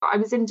I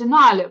was in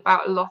denial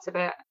about a lot of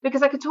it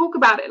because I could talk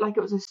about it like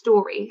it was a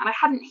story, and I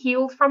hadn't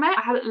healed from it.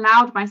 I hadn't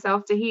allowed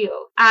myself to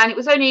heal. And it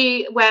was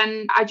only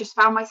when I just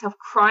found myself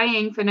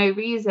crying for no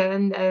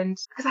reason, and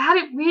because I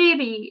hadn't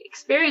really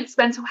experienced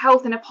mental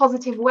health in a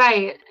positive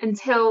way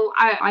until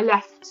I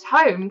left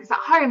home, because at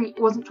home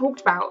it wasn't talked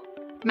about.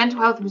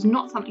 Mental health was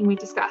not something we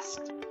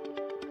discussed.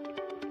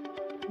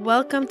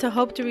 Welcome to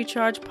Hope to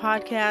Recharge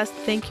podcast.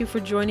 Thank you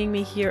for joining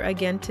me here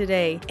again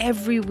today.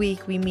 Every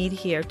week we meet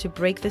here to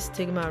break the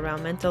stigma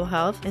around mental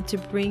health and to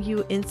bring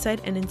you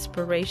insight and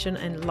inspiration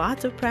and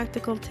lots of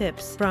practical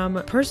tips from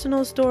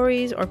personal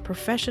stories or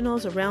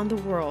professionals around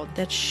the world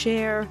that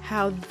share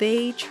how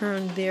they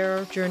turn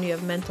their journey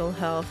of mental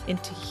health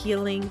into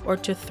healing or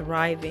to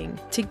thriving.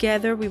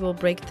 Together we will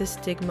break the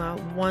stigma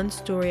one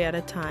story at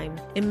a time.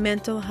 In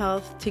mental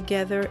health,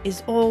 together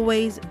is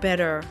always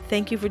better.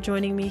 Thank you for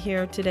joining me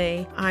here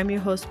today. I'm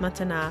your host,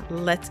 Matana.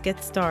 Let's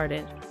get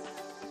started.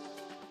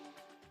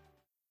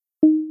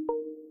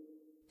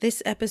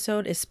 This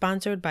episode is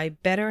sponsored by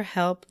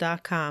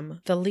BetterHelp.com,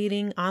 the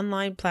leading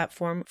online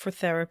platform for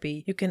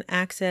therapy. You can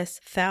access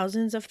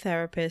thousands of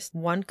therapists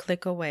one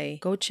click away.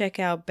 Go check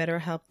out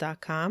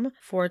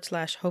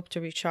BetterHelp.com/hope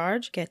to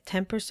recharge. Get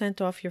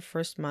 10% off your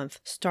first month.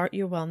 Start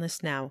your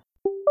wellness now.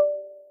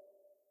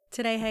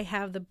 Today I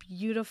have the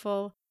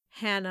beautiful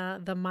Hannah,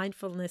 the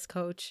mindfulness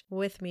coach,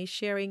 with me,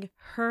 sharing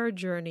her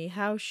journey,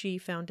 how she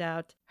found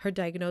out her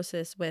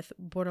diagnosis with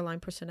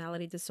borderline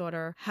personality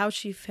disorder, how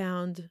she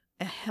found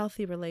a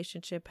healthy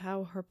relationship,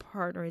 how her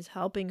partner is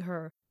helping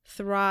her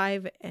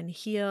thrive and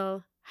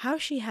heal, how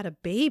she had a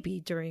baby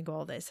during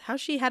all this, how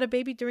she had a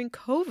baby during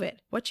COVID,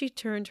 what she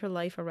turned her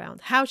life around,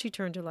 how she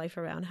turned her life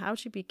around, how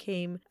she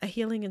became a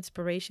healing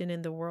inspiration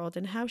in the world,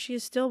 and how she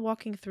is still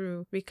walking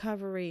through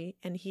recovery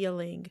and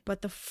healing.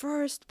 But the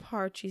first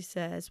part, she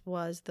says,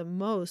 was the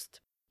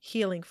most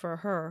healing for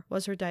her,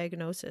 was her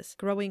diagnosis.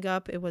 Growing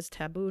up, it was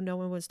taboo. No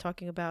one was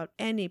talking about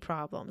any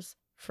problems.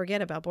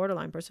 Forget about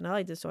borderline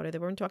personality disorder. They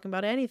weren't talking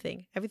about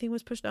anything. Everything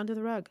was pushed under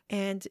the rug.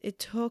 And it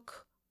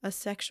took a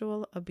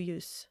sexual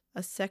abuse,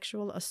 a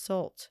sexual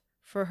assault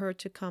for her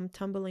to come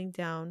tumbling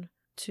down,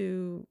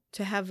 to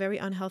have very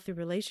unhealthy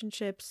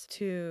relationships,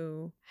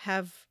 to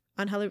have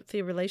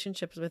unhealthy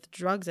relationships with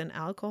drugs and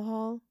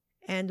alcohol.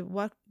 And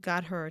what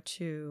got her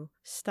to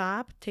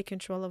stop, take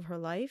control of her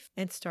life,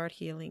 and start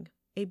healing.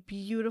 A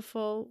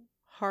beautiful,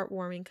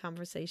 heartwarming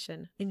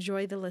conversation.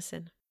 Enjoy the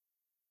listen.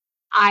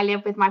 I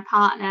live with my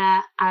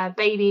partner, a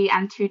baby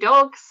and 2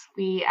 dogs.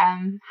 We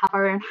have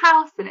our own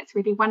house and it's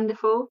really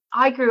wonderful.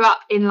 I grew up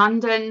in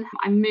London.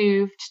 I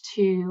moved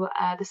to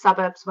the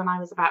suburbs when I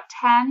was about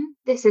 10.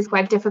 This is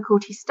where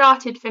difficulty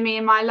started for me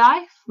in my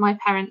life. My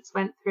parents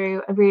went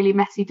through a really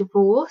messy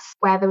divorce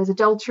where there was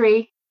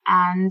adultery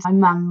and my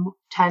mum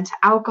turned to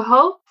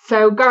alcohol.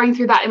 So going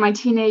through that in my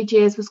teenage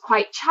years was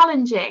quite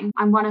challenging.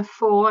 I'm one of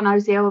 4 and I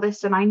was the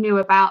eldest, and I knew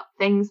about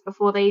things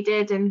before they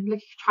did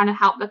and trying to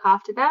help look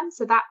after them.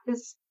 So that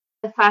was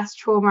the first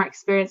trauma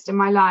experienced in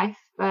my life.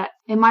 But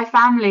in my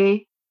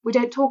family, we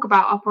don't talk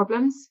about our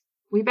problems.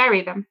 We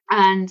bury them.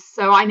 And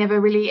so I never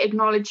really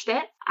acknowledged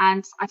it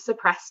and I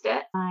suppressed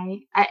it.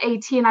 At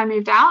 18, I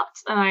moved out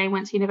and I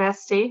went to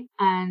university,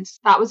 and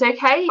that was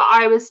okay. But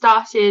I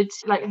started,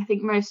 like I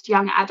think most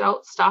young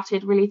adults,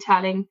 started really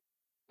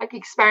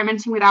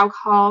experimenting with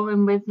alcohol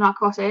and with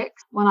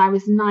narcotics. When I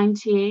was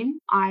 19,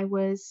 I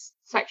was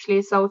sexually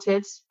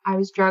assaulted. I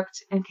was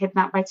drugged and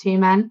kidnapped by 2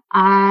 men.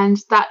 And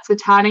that's the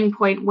turning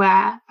point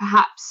where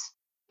perhaps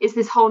is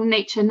this whole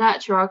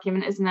nature-nurture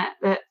argument, isn't it?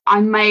 That I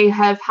may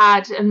have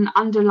had an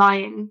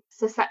underlying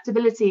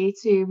susceptibility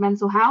to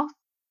mental health,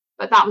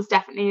 but that was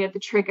definitely the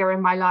trigger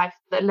in my life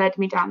that led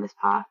me down this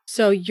path.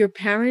 So your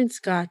parents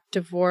got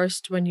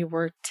divorced when you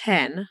were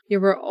 10.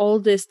 You were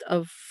oldest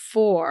of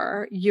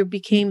 4. You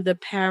became the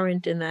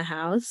parent in the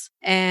house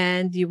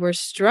and you were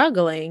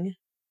struggling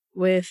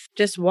with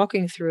just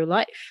walking through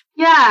life.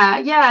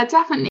 Yeah,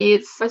 definitely.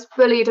 I was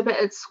bullied a bit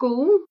at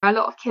school. A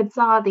lot of kids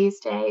are these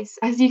days.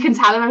 As you can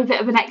tell, I'm a bit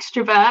of an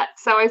extrovert,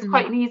 so I was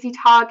quite an easy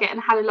target and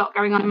had a lot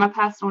going on in my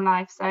personal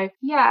life. So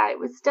yeah, it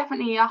was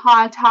definitely a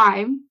hard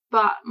time.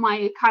 But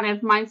my kind of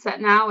mindset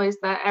now is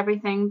that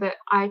everything that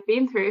I've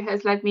been through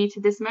has led me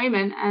to this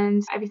moment,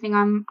 and everything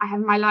I have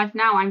in my life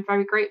now, I'm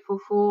very grateful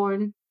for,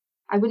 and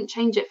I wouldn't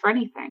change it for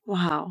anything.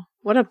 Wow,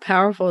 what a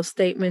powerful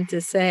statement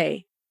to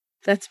say.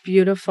 That's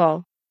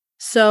beautiful.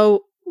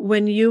 So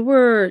when you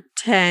were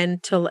 10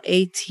 till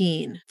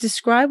 18,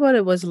 describe what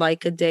it was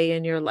like a day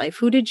in your life.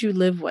 Who did you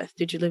live with?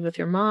 Did you live with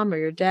your mom or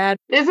your dad?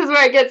 This is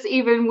where it gets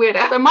even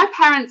weirder. So my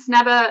parents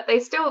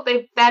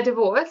they're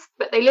divorced,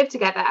 but they live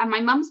together, and my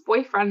mum's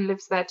boyfriend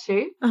lives there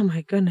too. Oh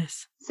my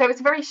goodness. So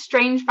it's a very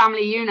strange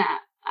family unit.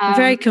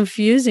 Very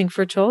confusing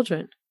for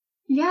children.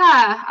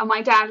 Yeah, and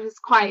my dad was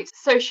quite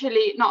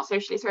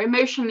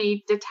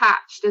emotionally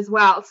detached as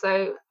well.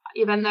 So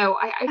even though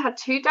I had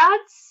 2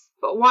 dads,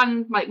 but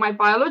one, like my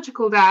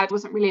biological dad,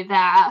 wasn't really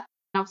there.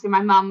 Obviously,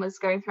 my mum was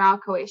going through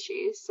alcohol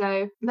issues.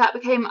 So that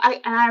became,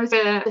 I was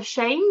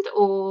ashamed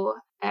or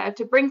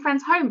to bring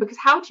friends home, because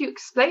how do you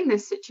explain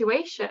this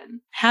situation?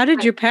 How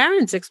did your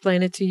parents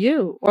explain it to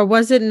you? Or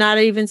was it not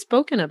even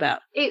spoken about?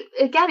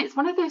 It's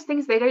one of those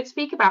things they don't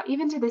speak about.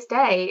 Even to this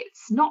day,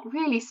 it's not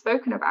really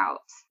spoken about.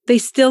 They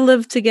still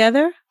live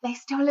together? They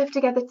still live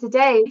together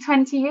today,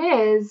 20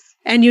 years.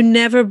 And you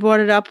never brought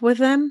it up with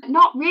them?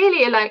 Not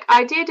really. Like,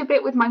 I did a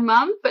bit with my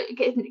mum, but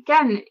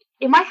again,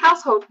 in my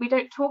household, we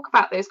don't talk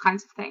about those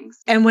kinds of things.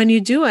 And when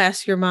you do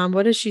ask your mom,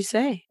 what does she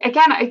say?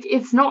 Again,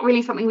 it's not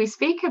really something we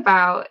speak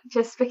about,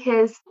 just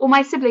because all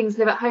my siblings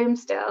live at home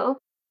still.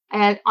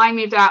 And I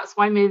moved out,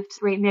 so I moved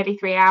nearly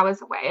 3 hours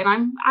away,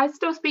 and I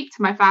still speak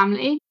to my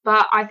family,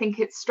 but I think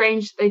it's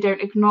strange they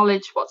don't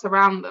acknowledge what's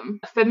around them.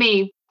 For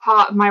me,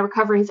 part of my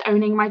recovery is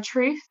owning my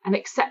truth and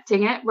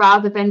accepting it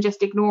rather than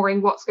just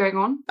ignoring what's going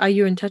on. Are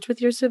you in touch with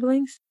your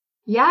siblings?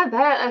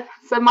 Yeah,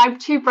 so my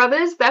two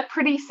brothers, they're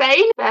pretty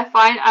sane. They're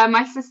fine.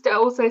 My sister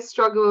also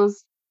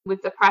struggles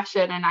with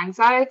depression and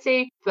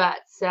anxiety, but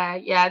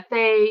they're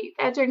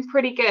doing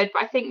pretty good.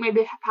 But I think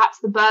maybe perhaps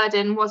the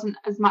burden wasn't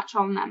as much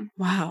on them.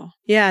 Wow.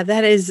 Yeah,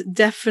 that is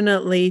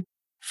definitely,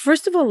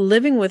 first of all,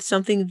 living with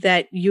something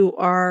that you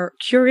are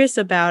curious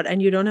about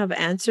and you don't have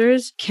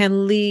answers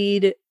can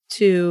lead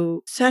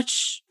to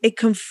such a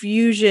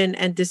confusion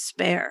and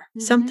despair.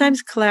 Mm-hmm.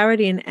 Sometimes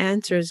clarity and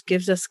answers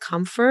gives us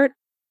comfort,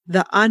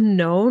 the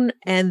unknown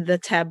and the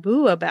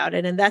taboo about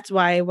it. And that's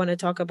why I want to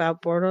talk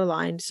about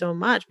borderline so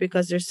much,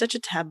 because there's such a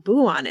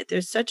taboo on it.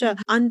 There's such an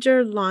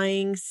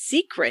underlying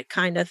secret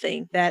kind of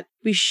thing that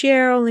we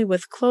share only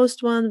with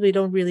close ones. We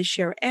don't really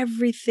share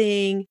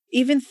everything.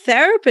 Even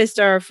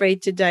therapists are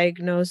afraid to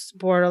diagnose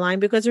borderline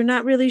because they're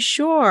not really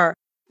sure.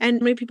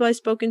 And many people I've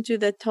spoken to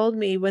that told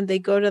me when they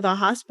go to the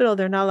hospital,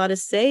 they're not allowed to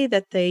say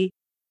that they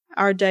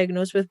are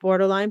diagnosed with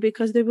borderline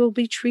because they will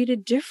be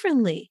treated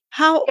differently.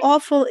 How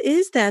awful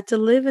is that, to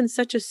live in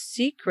such a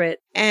secret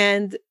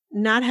and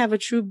not have a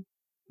true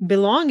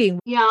belonging?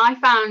 Yeah, I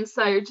found,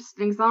 so just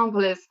an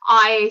example is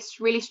I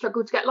really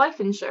struggled to get life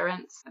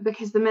insurance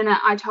because the minute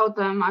I told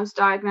them I was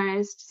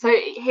diagnosed, so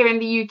here in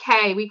the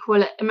UK, we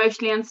call it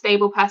emotionally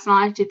unstable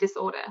personality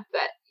disorder.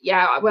 But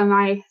yeah, when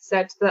I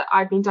said that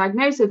I'd been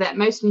diagnosed with it,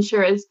 most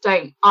insurers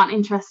aren't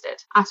interested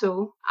at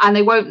all. And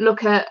they won't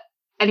look at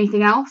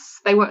anything else.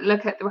 They won't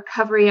look at the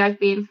recovery I've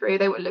been through.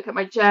 They won't look at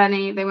my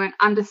journey. They won't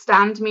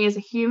understand me as a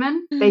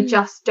human. They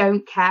just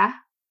don't care.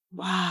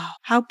 Wow.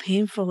 How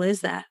painful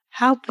is that?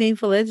 How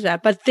painful is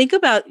that? But think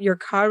about your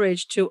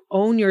courage to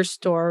own your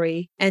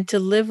story and to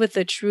live with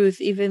the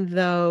truth, even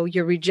though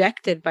you're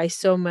rejected by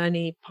so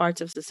many parts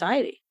of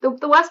society. The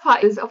worst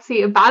part is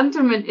obviously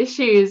abandonment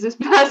issues, this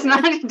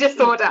personality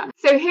disorder.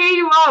 So here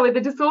you are with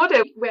a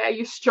disorder where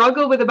you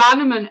struggle with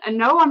abandonment and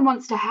no one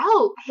wants to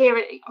help. Here,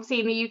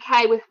 obviously in the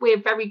UK,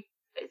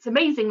 it's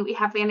amazing that we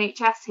have the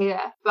NHS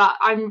here, but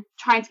I'm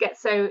trying to get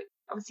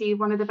obviously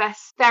one of the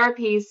best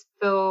therapies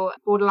for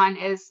borderline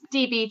is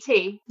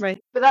DBT. Right.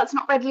 But that's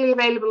not readily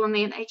available on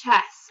the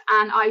NHS.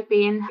 And I've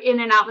been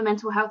in and out the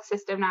mental health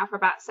system now for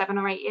about 7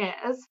 or 8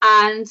 years.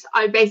 And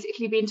I've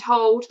basically been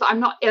told that I'm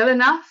not ill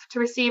enough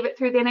to receive it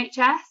through the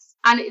NHS.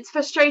 And it's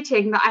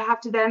frustrating that I have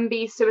to then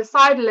be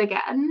suicidal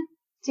again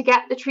to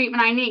get the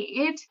treatment I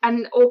need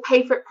or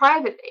pay for it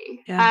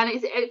privately. Yeah. And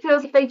it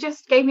feels if they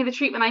just gave me the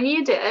treatment I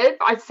needed,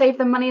 I'd save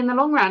them money in the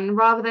long run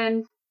rather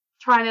than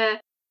trying to.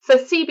 So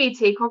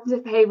CBT,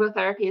 cognitive behavioral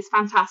therapy, is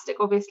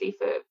fantastic, obviously,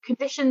 for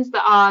conditions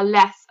that are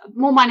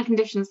more minor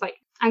conditions like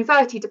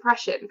anxiety,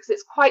 depression, because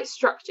it's quite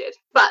structured.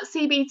 But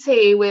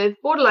CBT with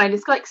borderline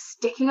is like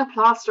sticking a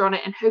plaster on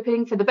it and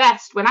hoping for the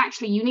best when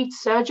actually you need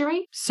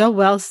surgery. So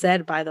well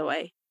said, by the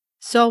way.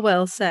 So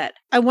well said.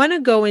 I want to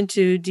go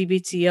into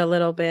DBT a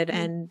little bit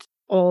and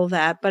all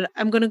that, but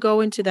I'm going to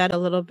go into that a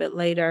little bit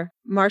later.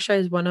 Marsha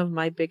is one of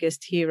my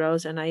biggest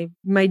heroes, and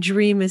my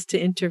dream is to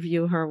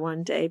interview her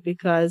one day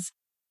because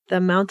the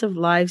amount of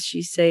lives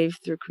she saved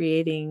through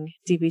creating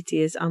DBT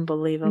is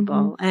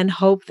unbelievable, and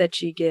hope that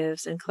she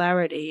gives and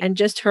clarity and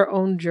just her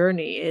own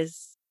journey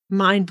is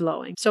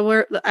mind-blowing.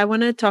 So I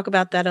want to talk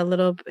about that a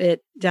little bit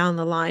down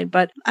the line,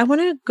 but I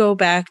want to go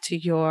back to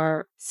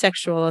your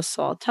sexual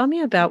assault. Tell me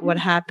about what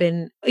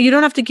happened. You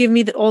don't have to give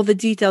me all the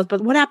details,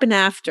 but what happened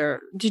after?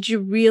 Did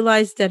you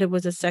realize that it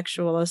was a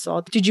sexual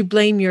assault? Did you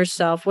blame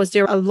yourself? Was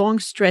there a long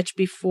stretch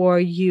before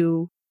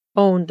you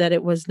owned that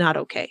it was not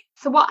okay?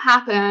 So what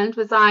happened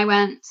was I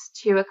went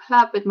to a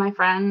club with my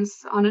friends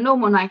on a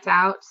normal night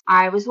out.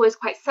 I was always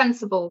quite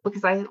sensible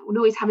because I would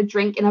always have a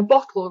drink in a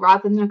bottle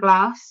rather than a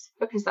glass,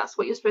 because that's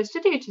what you're supposed to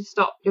do to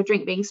stop your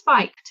drink being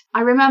spiked.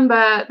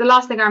 The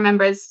last thing I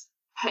remember is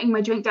putting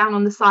my drink down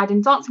on the side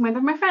and dancing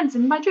with my friends,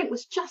 and my drink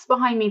was just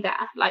behind me there.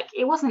 Like,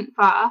 it wasn't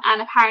far.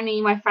 And apparently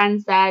my friend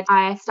said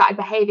I started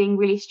behaving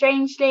really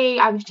strangely.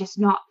 I was just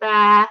not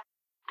there.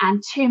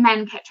 And 2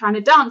 men kept trying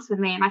to dance with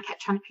me and I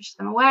kept trying to push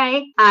them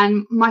away.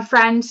 And my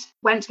friend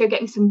went to go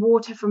get me some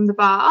water from the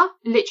bar.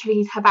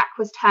 Literally, her back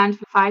was turned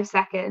for 5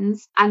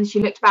 seconds and she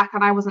looked back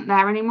and I wasn't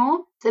there anymore.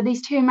 So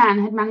these 2 men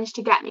had managed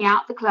to get me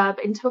out the club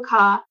into a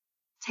car,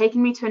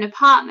 taken me to an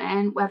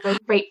apartment where they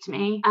raped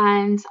me.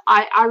 And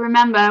I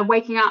remember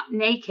waking up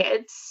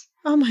naked.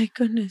 Oh my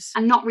goodness.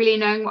 And not really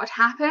knowing what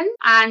had happened.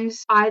 And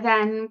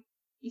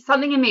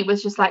something in me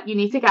was just like, you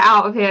need to get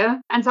out of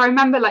here. And so I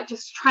remember like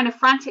just trying to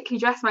frantically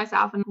dress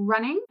myself and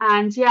running.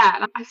 And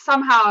yeah, I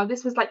somehow,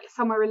 this was like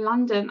somewhere in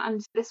London,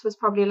 and this was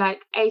probably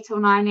like 8 or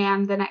 9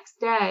 a.m. the next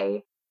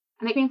day.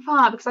 And it'd been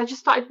far because I just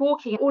started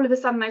walking. All of a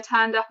sudden I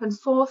turned up and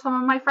saw some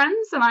of my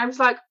friends, and I was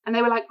like, and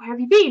they were like, where have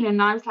you been?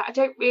 And I was like, I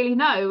don't really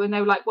know. And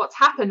they were like, what's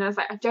happened? And I was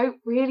like, I don't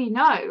really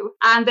know.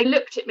 And they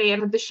looked at me,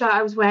 and the shirt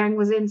I was wearing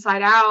was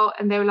inside out,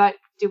 and they were like,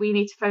 do we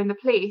need to phone the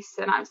police?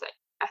 And I was like,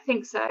 I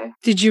think so.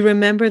 Did you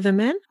remember the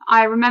men?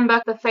 I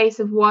remember the face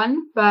of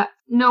one, but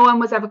no one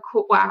was ever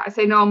caught. Well, I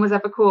say no one was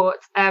ever caught.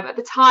 At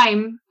the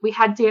time, we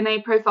had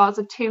DNA profiles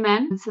of 2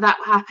 men. So that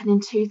happened in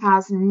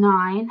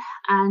 2009.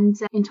 And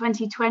in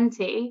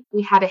 2020,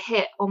 we had a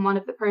hit on one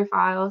of the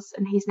profiles,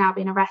 and he's now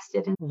been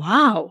arrested.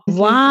 Wow.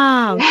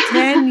 Wow.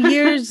 10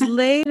 years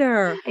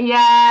later.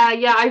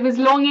 Yeah. I was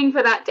longing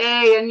for that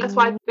day. And that's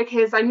why,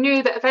 because I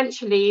knew that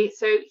eventually,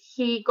 so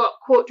he got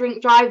caught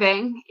drink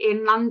driving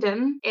in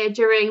London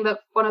during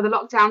one of the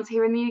lockdowns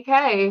here in the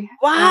UK.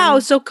 Wow.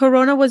 So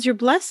Corona was your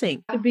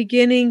blessing. The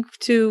beginning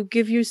to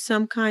give you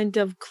some kind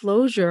of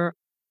closure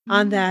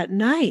on that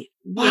night.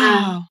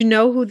 Wow.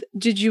 Yeah.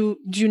 Do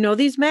you know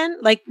these men?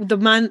 Like the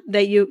man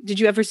did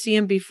you ever see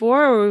him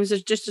before, or was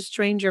it just a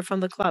stranger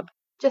from the club?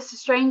 Just a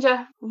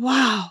stranger.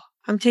 Wow.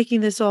 I'm taking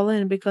this all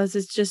in because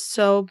it's just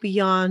so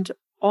beyond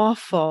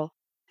awful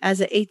as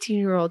an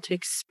 18-year-old to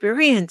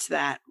experience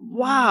that.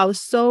 Wow.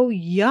 So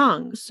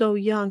young, so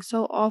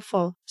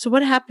awful. So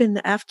what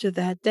happened after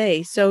that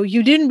day? So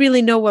you didn't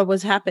really know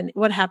what happened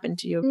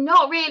to you?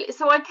 Not really.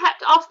 So after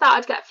that,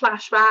 I'd get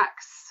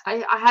flashbacks.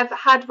 I have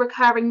had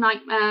recurring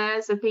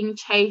nightmares of being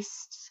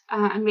chased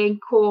and being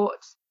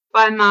caught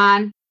by a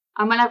man.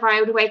 And whenever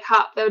I would wake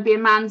up, there would be a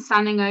man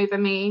standing over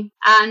me.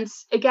 And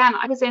again,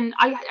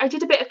 I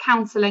did a bit of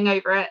counselling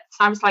over it.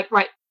 I was like,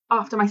 right,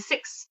 after my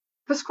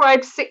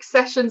prescribed 6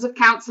 sessions of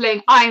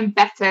counselling, I am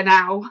better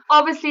now.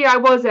 Obviously I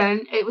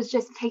wasn't. It was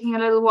just taking a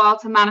little while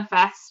to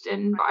manifest,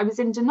 and I was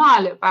in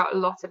denial about a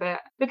lot of it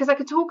because I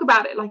could talk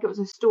about it like it was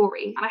a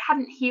story, and I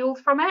hadn't healed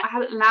from it. I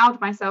hadn't allowed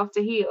myself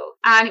to heal.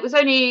 And it was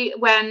only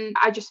when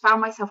I just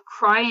found myself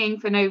crying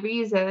for no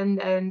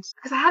reason, and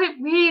because I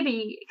hadn't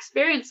really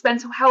experienced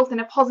mental health in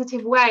a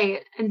positive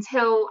way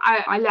until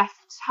I left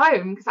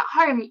home, because at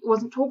home it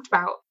wasn't talked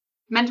about.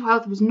 Mental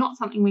health was not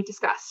something we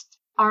discussed.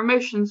 Our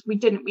emotions, we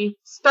dug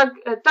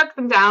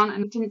them down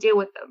and didn't deal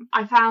with them.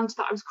 I found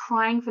that I was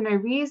crying for no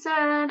reason,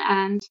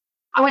 and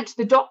I went to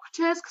the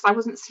doctors because I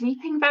wasn't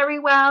sleeping very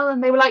well,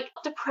 and they were like,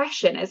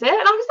 depression, is it?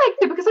 And I was like,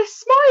 no, because I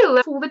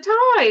smile all the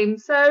time.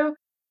 So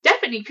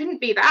definitely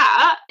couldn't be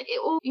that.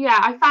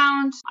 I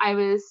found I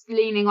was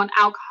leaning on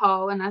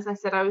alcohol, and as I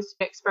said, I was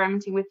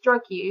experimenting with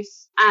drug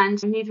use,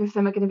 and neither of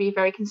them are going to be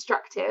very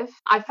constructive.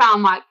 I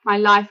found my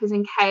life was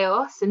in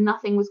chaos and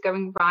nothing was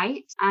going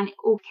right, and it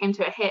all came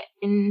to a hit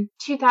in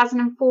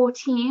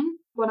 2014.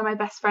 One of my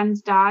best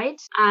friends died,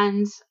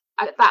 and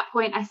at that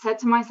point I said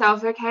to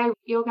myself, okay,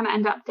 you're going to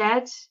end up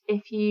dead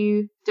if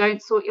you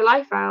don't sort your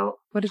life out.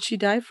 What did she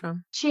die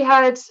from? She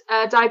had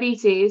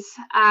diabetes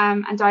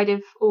and died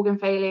of organ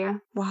failure.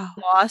 Wow.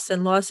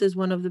 Loss is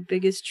one of the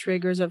biggest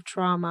triggers of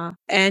trauma.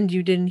 And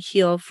you didn't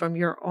heal from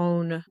your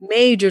own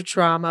major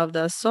trauma of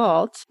the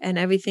assault, and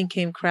everything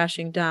came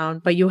crashing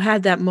down. But you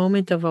had that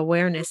moment of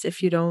awareness.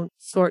 If you don't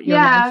sort your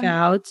life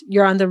out,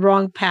 you're on the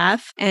wrong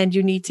path and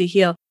you need to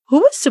heal. Who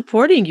was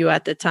supporting you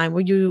at the time?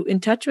 Were you in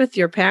touch with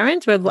your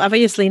parents? Well,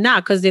 obviously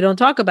not, because they don't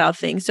talk about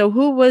things. So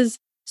who was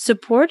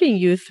supporting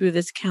you through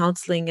this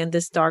counseling and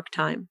this dark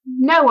time?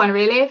 No one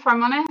really, if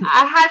I'm honest.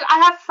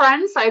 I have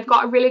friends. I've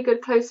got a really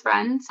good close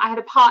friend. I had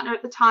a partner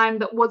at the time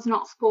that was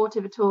not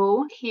supportive at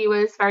all. He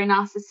was very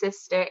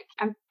narcissistic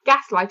and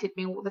gaslighted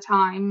me all the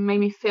time,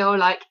 made me feel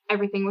like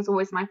everything was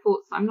always my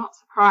fault. So I'm not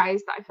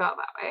surprised that I felt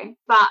that way.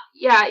 But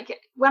yeah,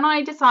 when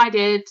I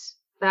decided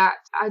that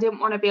I didn't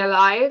want to be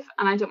alive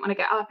and I didn't want to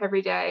get up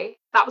every day,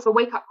 that was a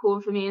wake-up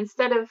call for me.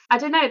 Instead of, I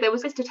don't know, there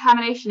was this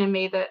determination in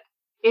me that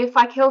if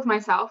I killed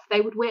myself,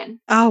 they would win.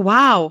 Oh,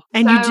 wow.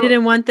 And you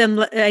didn't want them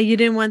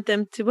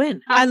to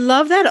win. I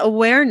love that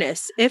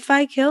awareness. If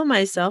I kill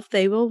myself,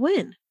 they will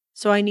win.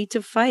 So I need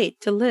to fight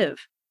to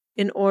live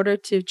in order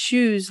to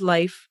choose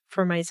life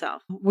for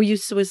myself. Were you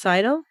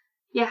suicidal?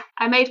 Yeah,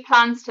 I made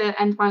plans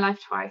to end my life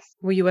twice.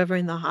 Were you ever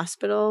in the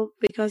hospital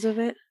because of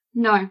it?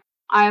 No.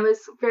 I was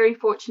very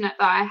fortunate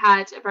that I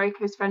had a very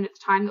close friend at the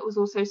time that was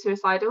also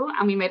suicidal,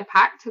 and we made a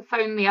pact to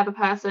phone the other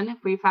person if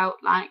we felt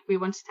like we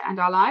wanted to end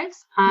our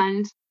lives.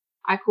 And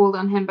I called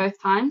on him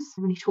both times,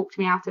 and he talked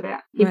me out of it.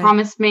 He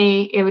promised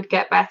me it would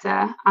get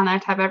better and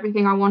I'd have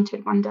everything I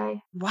wanted one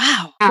day.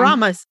 Wow.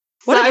 Promise.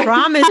 What a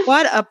promise.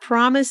 What a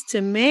promise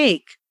to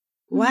make.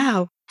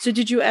 Wow. So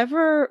did you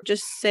ever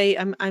just say,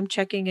 I'm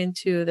checking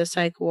into the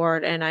psych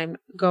ward and I'm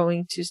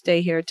going to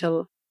stay here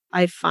till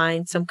I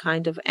find some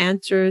kind of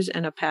answers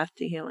and a path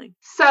to healing?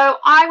 So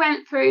I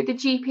went through the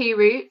GP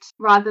route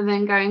rather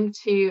than going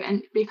to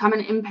and become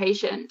an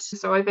inpatient.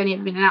 So I've only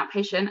been an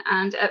outpatient.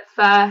 And at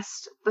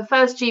first, the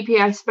first GP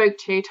I spoke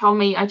to told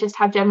me I just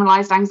had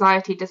generalized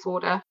anxiety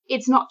disorder.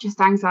 It's not just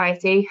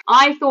anxiety.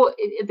 I thought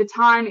at the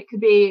time it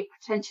could be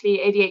potentially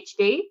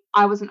ADHD.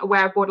 I wasn't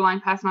aware of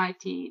borderline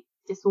personality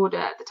disorder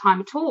at the time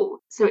at all.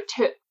 So it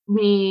took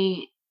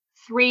me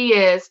 3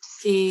 years to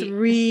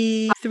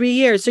see. 3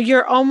 years. So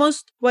you're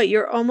almost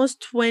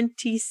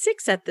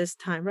 26 at this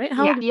time, right?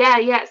 How old?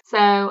 Yeah.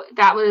 So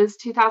that was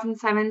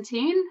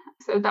 2017.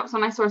 So that was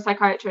when I saw a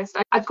psychiatrist.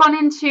 I'd gone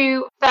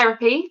into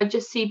therapy,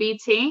 just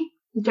CBT,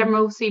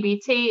 general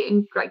CBT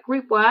and like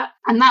group work.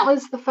 And that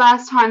was the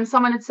first time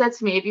someone had said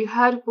to me, have you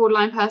heard of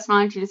borderline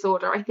personality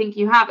disorder? I think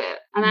you have it.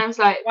 And I was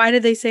like, why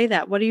did they say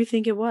that? What do you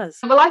think it was?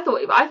 Well, I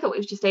thought it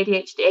was just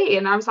ADHD.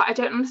 And I was like, I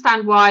don't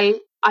understand why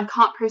I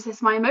can't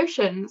process my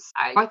emotions.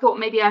 I thought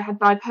maybe I had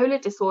bipolar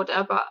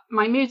disorder, but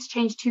my moods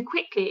change too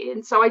quickly.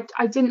 And so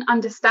I didn't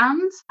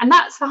understand. And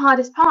that's the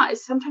hardest part,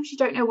 is sometimes you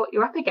don't know what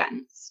you're up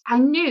against. I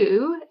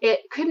knew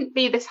it couldn't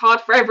be this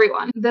hard for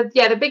everyone.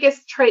 The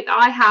biggest trait that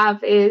I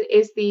have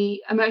is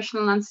the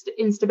emotional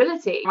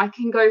instability. I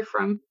can go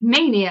from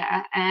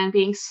mania and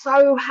being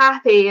so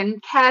happy and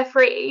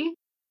carefree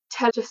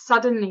to just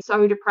suddenly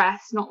so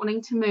depressed, not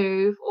wanting to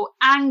move, or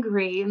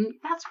angry. And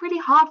that's really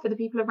hard for the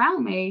people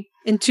around me.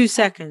 In 2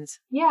 seconds.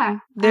 Yeah.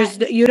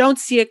 You don't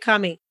see it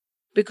coming.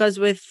 Because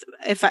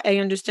if I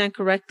understand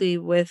correctly,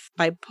 with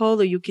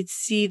bipolar, you could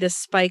see the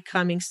spike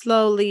coming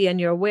slowly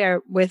and you're aware.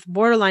 With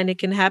borderline, it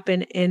can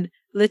happen in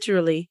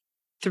literally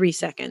 3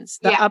 seconds.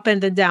 The up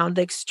and the down,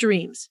 the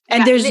extremes.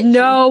 And there's literally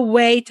no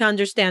way to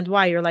understand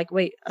why. You're like,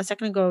 wait, a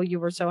second ago you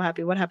were so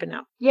happy. What happened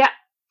now?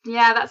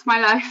 Yeah, that's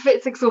my life.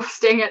 It's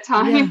exhausting at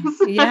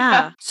times.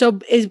 Yeah. So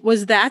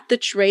was that the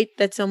trait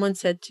that someone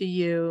said to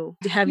you?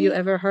 Have you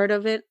ever heard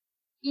of it?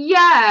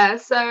 Yeah.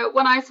 So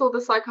when I saw the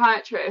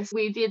psychiatrist,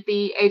 we did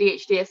the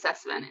ADHD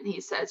assessment and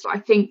he said, I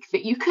think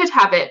that you could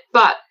have it,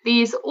 but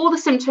all the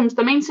symptoms,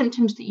 the main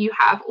symptoms that you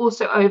have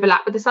also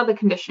overlap with this other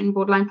condition,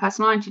 borderline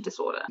personality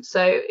disorder.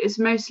 So it's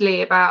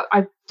mostly about,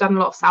 I've done a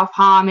lot of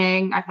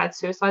self-harming. I've had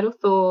suicidal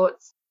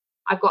thoughts.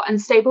 I've got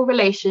unstable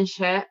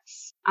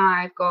relationships.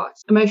 I've got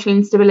emotional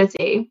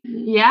instability.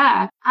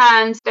 Yeah.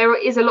 And there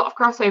is a lot of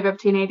crossover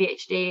between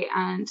ADHD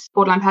and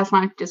borderline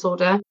personality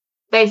disorder.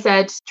 They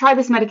said, try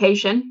this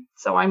medication.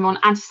 So I'm on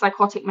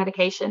antipsychotic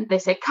medication. They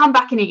said, come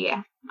back in a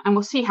year and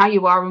we'll see how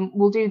you are and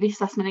we'll do the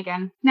assessment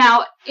again.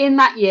 Now, in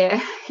that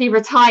year, he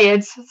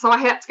retired. So I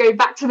had to go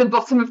back to the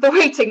bottom of the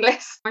waiting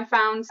list. I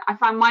found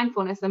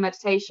mindfulness and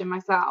meditation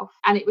myself.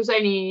 And it was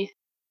only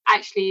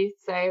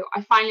so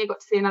I finally got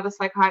to see another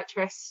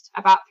psychiatrist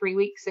about 3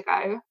 weeks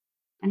ago.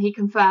 And he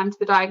confirmed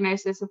the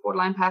diagnosis of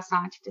borderline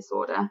personality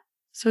disorder.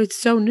 So it's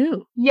so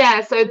new.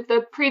 Yeah, so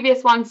the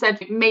previous one said,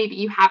 maybe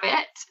you have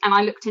it. And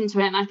I looked into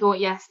it and I thought,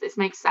 yes, this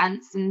makes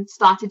sense, and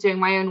started doing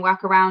my own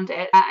work around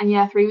it.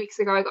 And 3 weeks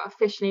ago, I got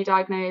officially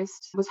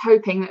diagnosed. Was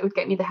hoping that it would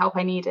get me the help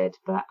I needed.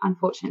 But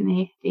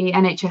unfortunately, the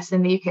NHS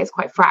in the UK is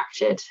quite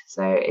fractured.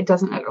 So it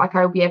doesn't look like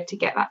I will be able to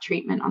get that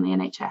treatment on the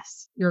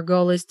NHS. Your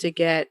goal is to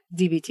get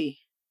DBT.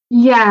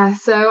 Yeah,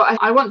 so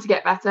I want to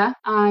get better.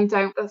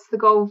 That's the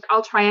goal.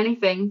 I'll try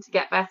anything to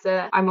get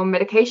better. I'm on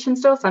medication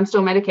still, so I'm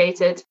still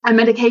medicated. And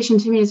medication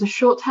to me is a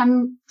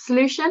short-term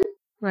solution.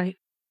 Right.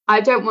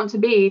 I don't want to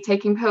be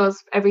taking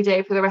pills every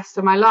day for the rest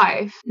of my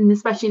life. And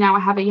especially now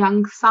I have a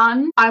young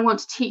son. I want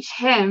to teach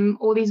him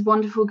all these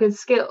wonderful, good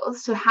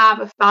skills to have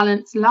a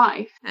balanced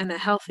life. And a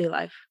healthy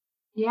life.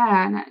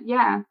 Yeah.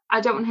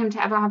 I don't want him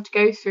to ever have to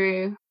go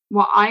through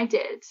what I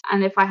did.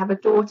 And if I have a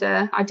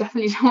daughter, I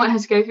definitely don't want her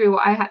to go through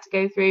what I had to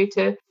go through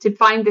to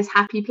find this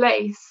happy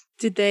place.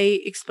 Did they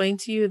explain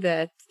to you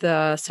that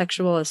the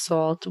sexual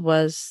assault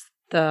was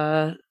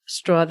the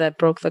straw that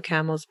broke the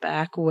camel's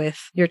back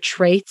with your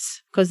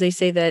traits? Because they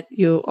say that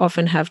you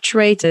often have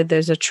traits, that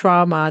there's a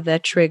trauma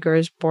that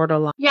triggers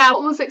borderline. Yeah,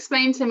 what was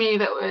explained to me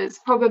that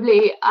was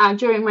probably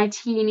during my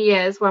teen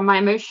years, where my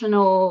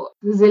emotional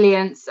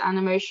resilience and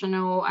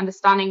emotional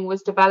understanding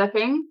was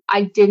developing.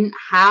 I didn't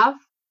have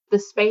the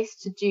space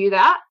to do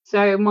that.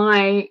 So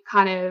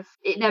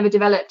it never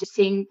developed. Just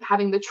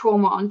having the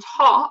trauma on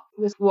top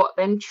was what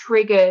then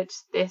triggered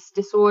this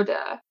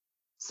disorder.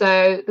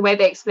 So the way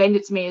they explained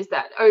it to me is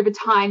that over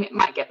time, it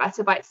might get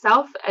better by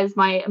itself as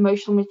my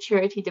emotional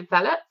maturity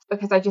developed,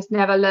 because I just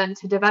never learned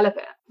to develop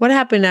it. What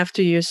happened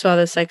after you saw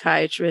the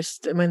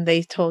psychiatrist when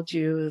they told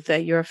you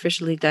that you're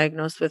officially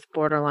diagnosed with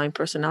borderline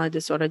personality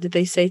disorder? Did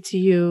they say to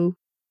you,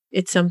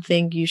 it's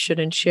something you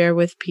shouldn't share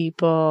with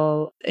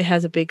people, it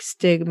has a big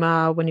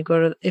stigma,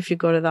 if you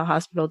go to the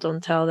hospital,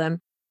 don't tell them?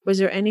 Was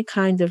there any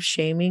kind of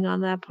shaming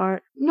on that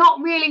part?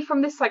 Not really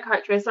from this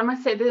psychiatrist. I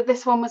must say that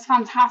this one was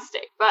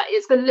fantastic, but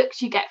it's the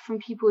looks you get from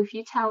people if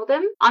you tell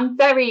them. I'm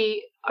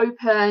very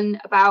open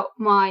about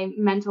my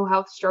mental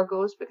health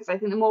struggles, because I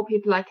think the more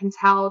people I can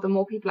tell, the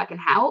more people I can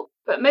help.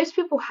 But most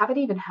people haven't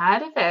even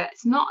heard of it.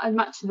 It's not as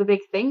much of a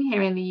big thing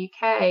here in the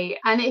UK.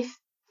 And if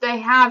they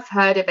have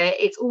heard of it,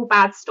 it's all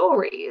bad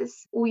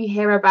stories. All you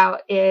hear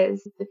about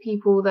is the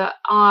people that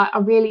are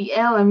really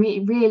ill and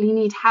really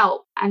need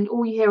help. And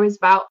all you hear is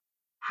about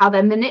how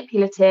they're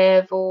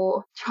manipulative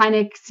or trying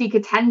to seek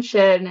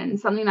attention and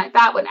something like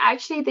that. When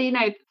actually,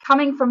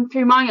 coming from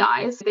through my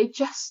eyes, they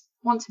just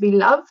want to be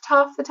loved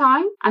half the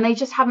time, and they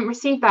just haven't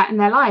received that in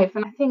their life.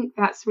 And I think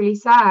that's really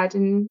sad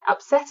and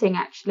upsetting,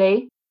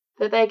 actually,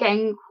 that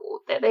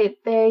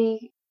they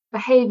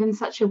behave in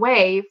such a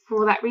way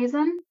for that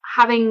reason.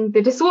 Having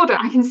the disorder,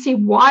 I can see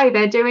why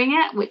they're doing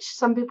it, which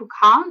some people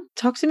can't.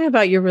 Talk to me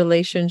about your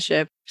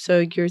relationship. So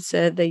you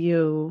said that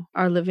you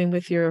are living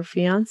with your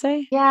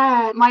fiance?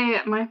 Yeah,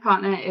 my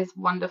partner is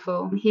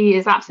wonderful. He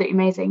is absolutely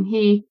amazing.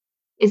 He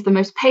is the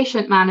most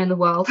patient man in the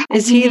world.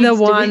 Is he the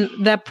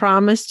one that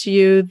promised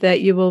you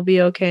that you will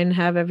be okay and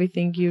have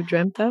everything you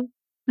dreamt of?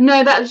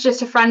 No, that was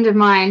just a friend of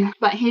mine,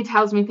 but he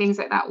tells me things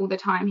like that all the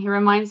time. He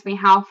reminds me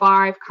how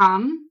far I've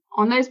come.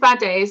 On those bad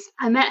days,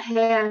 I met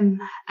him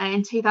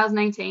in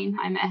 2018.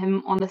 I met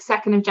him on the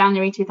 2nd of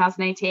January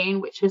 2018,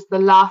 which was the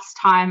last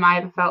time I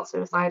ever felt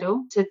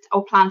suicidal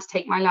or planned to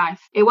take my life.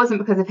 It wasn't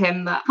because of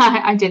him that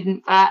I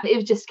didn't, but it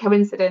was just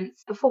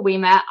coincidence. Before we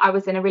met, I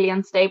was in a really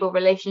unstable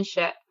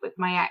relationship with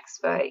my ex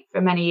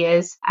for many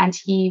years, and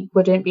he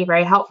wouldn't be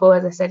very helpful.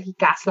 As I said, he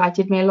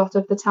gaslighted me a lot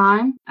of the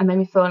time and made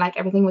me feel like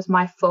everything was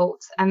my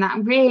fault, and that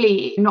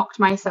really knocked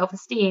my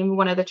self-esteem.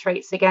 One of the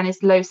traits, again,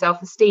 is low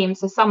self-esteem.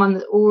 So someone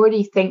that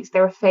already thinks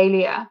they're a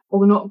failure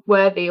or not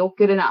worthy or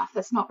good enough,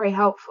 that's not very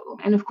helpful.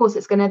 And of course,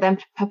 it's going to then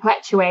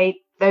perpetuate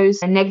those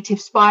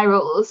negative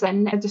spirals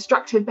and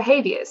destructive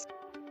behaviors.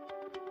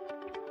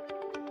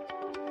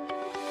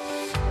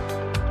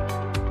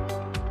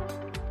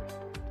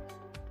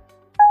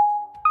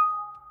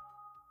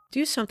 Do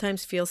you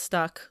sometimes feel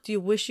stuck? Do you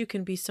wish you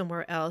can be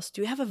somewhere else?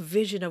 Do you have a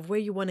vision of where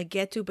you want to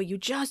get to, but you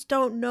just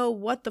don't know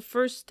what the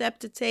first step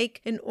to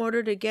take in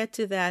order to get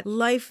to that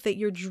life that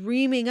you're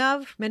dreaming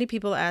of? Many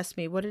people ask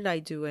me, what did I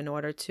do in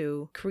order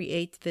to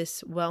create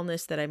this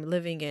wellness that I'm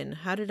living in?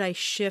 How did I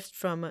shift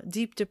from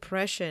deep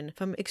depression,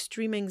 from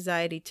extreme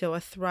anxiety to a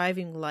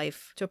thriving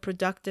life, to a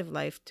productive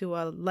life, to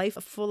a life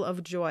full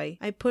of joy?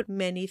 I put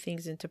many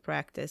things into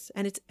practice,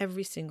 and it's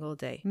every single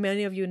day.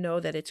 Many of you know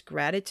that it's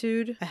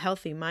gratitude, a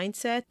healthy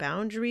mindset,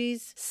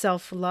 boundaries,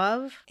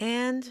 self-love,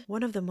 and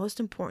one of the most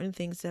important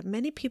things that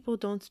many people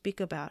don't speak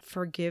about,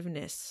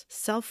 forgiveness.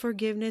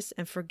 Self-forgiveness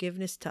and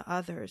forgiveness to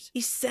others.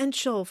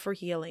 Essential for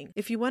healing.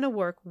 If you want to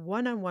work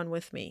one-on-one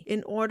with me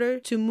in order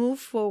to move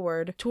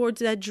forward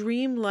towards that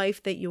dream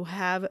life that you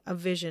have a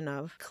vision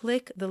of,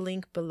 click the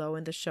link below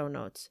in the show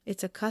notes.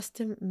 It's a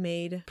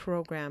custom-made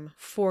program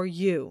for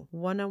you,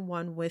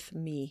 one-on-one with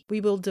me. We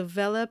will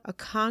develop a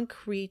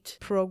concrete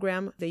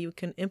program that you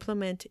can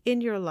implement in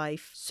your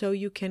life so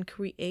you can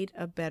create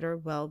a better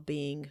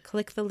well-being.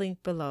 Click the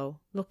link below.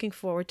 Looking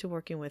forward to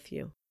working with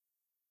you.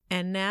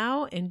 And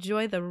now,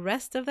 enjoy the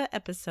rest of the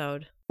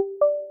episode.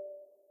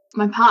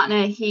 My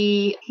partner,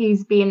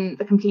 he's been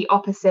the complete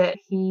opposite.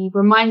 He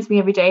reminds me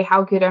every day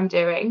how good I'm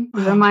doing.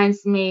 He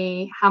reminds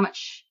me how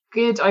much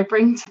good I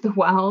bring to the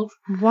world.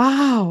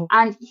 Wow.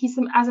 And he's,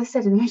 as I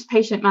said, the most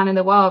patient man in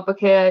the world,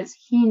 because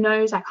he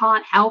knows I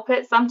can't help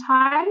it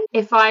sometimes.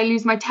 If I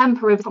lose my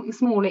temper over something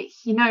small,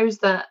 he knows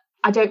that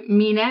I don't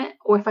mean it.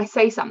 Or if I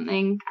say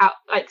something out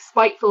like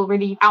spiteful,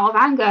 really out of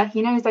anger,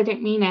 he knows I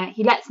don't mean it.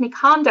 He lets me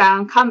calm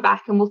down, come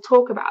back, and we'll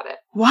talk about it.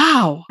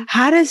 Wow.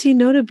 How does he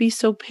know to be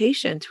so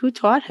patient? Who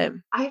taught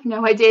him? I have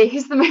no idea.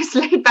 He's the most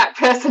laid back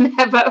person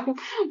ever,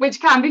 which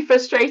can be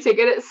frustrating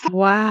in itself.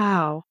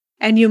 Wow.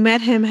 And you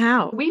met him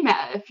how? We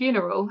met at a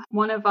funeral.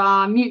 One of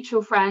our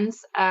mutual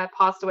friends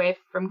passed away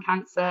from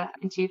cancer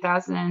in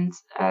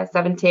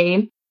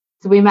 2017.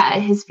 So we met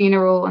at his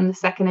funeral on the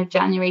 2nd of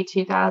January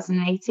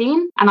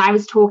 2018. And I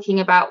was talking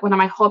about one of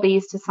my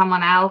hobbies to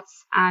someone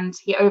else, and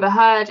he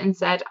overheard and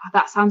said, "Oh,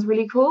 that sounds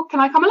really cool.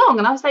 Can I come along?"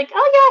 And I was like,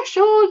 "Oh yeah,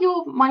 sure.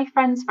 You're my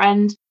friend's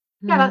friend.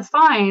 Yeah, that's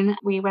fine."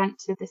 We went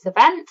to this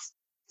event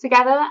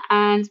together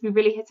and we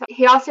really hit up.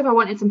 He asked if I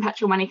wanted some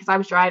petrol money because I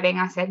was driving.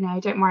 I said, "No,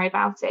 don't worry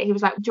about it." He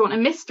was like, "Do you want a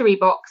mystery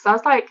box?" I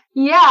was like,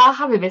 "Yeah, I'll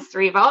have a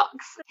mystery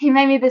box." He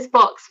made me this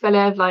box full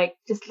of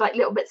just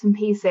little bits and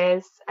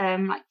pieces,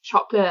 like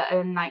chocolate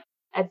and like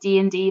a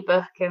D&D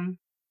book and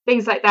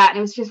things like that. And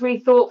it was just really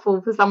thoughtful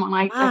for someone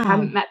I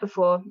hadn't met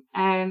before.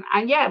 And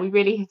yeah, we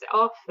really hit it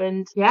off.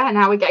 And yeah,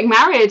 now we're getting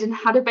married and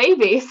had a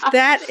baby.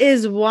 That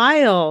is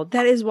wild.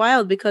 That is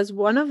wild, because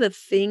one of the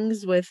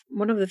things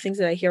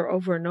that I hear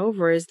over and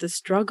over is the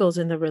struggles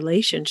in the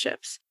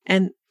relationships.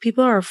 And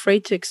people are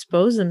afraid to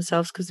expose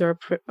themselves because they're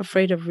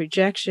afraid of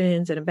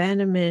rejections and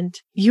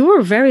abandonment. You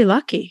were very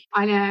lucky.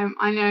 I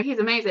know. He's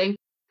amazing.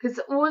 Because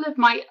all of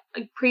my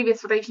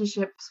previous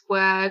relationships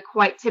were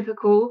quite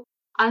typical,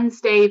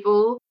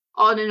 unstable,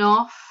 on and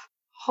off,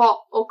 hot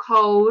or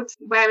cold,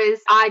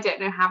 whereas I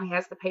don't know how he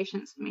has the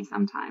patience for me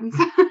sometimes.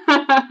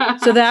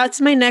 So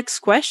that's my next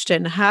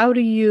question.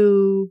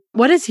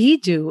 What does he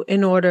do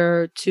in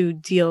order to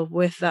deal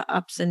with the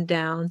ups and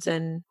downs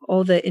and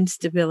all the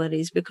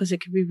instabilities, because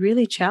it can be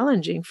really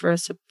challenging for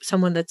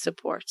someone that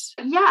supports.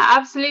 Yeah,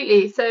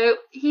 absolutely. So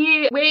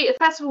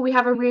first of all, we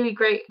have a really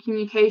great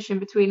communication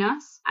between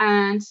us,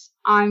 and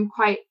I'm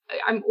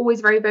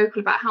always very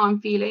vocal about how I'm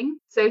feeling.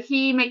 So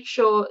he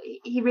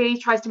really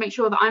tries to make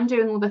sure that I'm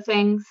doing all the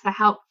things to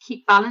help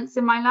keep balance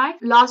in my life.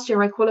 Last year,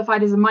 I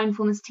qualified as a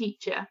mindfulness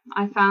teacher.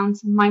 I found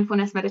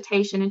mindfulness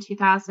meditation in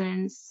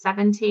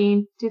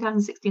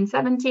 2016,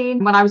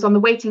 17. When I was on the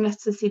waiting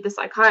list to see the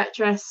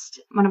psychiatrist,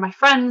 one of my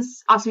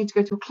friends asked me to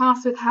go to a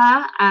class with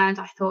her, and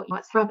I thought, well,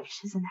 it's rubbish,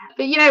 isn't it?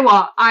 But you know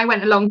what? I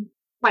went along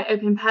quite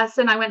open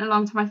person. I went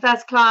along to my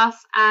first class,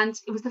 and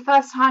it was the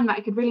first time that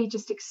I could really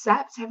just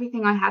accept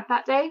everything I had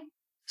that day.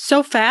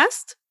 So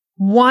fast?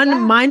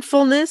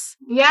 Mindfulness?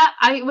 Yeah,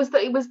 it was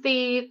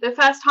the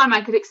first time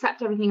I could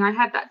accept everything I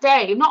had that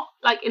day. Not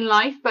like in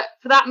life, but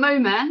for that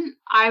moment,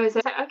 I was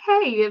like,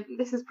 okay,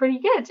 this is pretty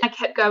good. I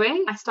kept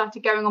going. I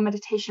started going on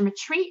meditation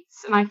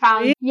retreats, and I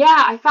found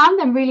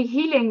them really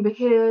healing,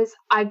 because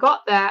I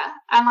got there,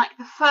 and like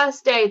the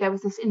first day, there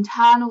was this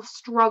internal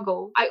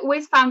struggle. I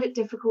always found it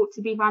difficult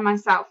to be by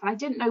myself, and I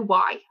didn't know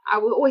why. I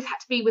always had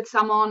to be with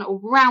someone or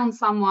around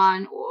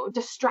someone or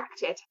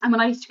distracted. And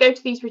when I used to go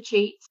to these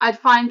retreats, I'd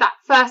find that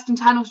first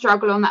internal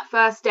struggle on that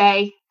first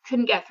day,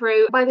 couldn't get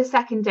through. By the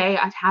second day,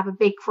 I'd have a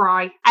big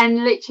cry,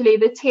 and literally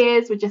the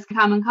tears would just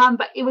come and come.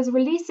 But it was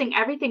releasing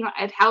everything that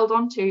I'd held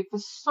on to for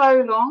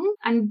so long,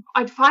 and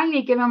I'd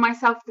finally given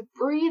myself the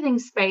breathing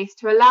space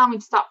to allow me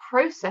to start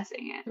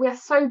processing it. We are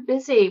so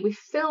busy, we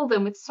fill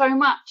them with so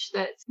much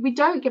that we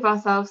don't give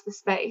ourselves the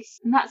space,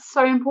 and that's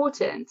so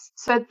important.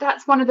 So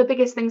that's one of the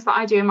biggest things that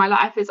I do in my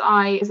life. Is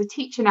I, as a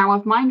teacher now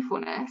of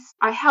mindfulness,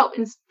 I help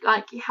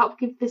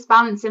give this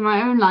balance in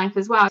my own life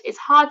as well. It's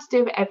hard to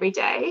do it every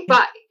day,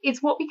 but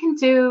it's what we can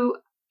do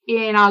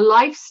in our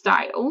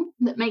lifestyle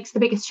that makes the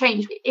biggest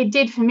change. It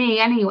did for me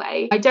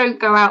anyway. I don't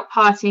go out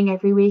partying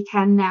every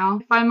weekend now.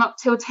 If I'm up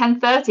till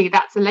 10:30,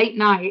 that's a late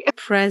night.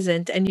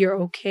 Present, and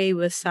you're okay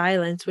with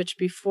silence, which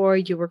before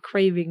you were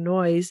craving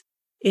noise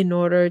in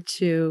order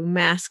to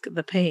mask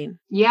the pain.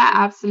 Yeah,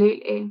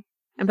 absolutely.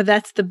 But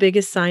that's the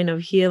biggest sign of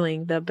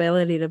healing, the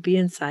ability to be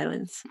in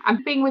silence.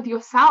 And being with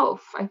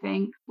yourself, I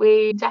think.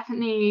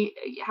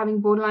 Having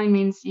borderline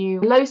means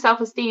you low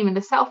self-esteem and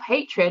the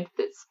self-hatred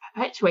that's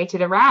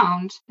perpetuated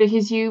around,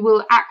 because you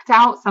will act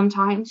out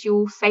sometimes.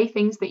 You'll say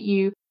things that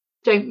you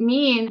don't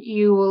mean.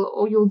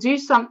 You'll do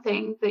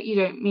something that you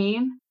don't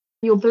mean.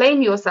 You'll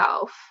blame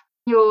yourself.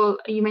 You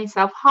may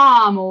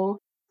self-harm or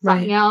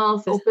something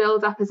else, or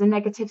build up as a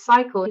negative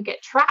cycle. You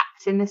get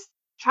trapped in this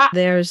trap.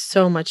 There's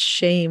so much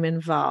shame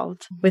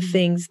involved with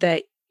things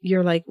that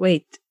you're like,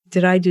 wait,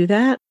 did I do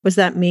that? Was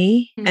that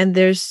me? And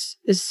there's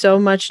so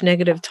much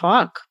negative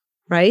talk,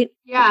 right?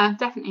 Yeah,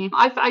 definitely.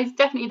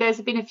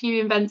 There's been a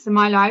few events in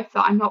my life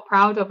that I'm not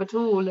proud of at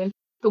all. And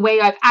the way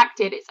I've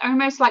acted, it's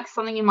almost like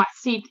something in my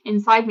seat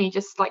inside me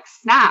just like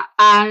snap.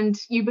 And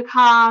you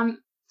become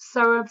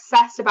so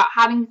obsessed about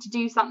having to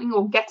do something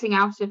or getting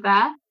out of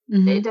there.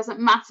 It doesn't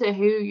matter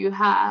who you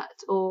hurt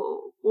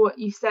or what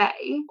you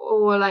say,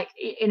 or like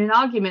in an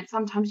argument,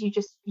 sometimes you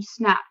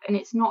snap and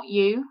it's not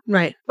you.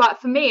 Right. But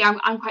for me,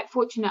 I'm quite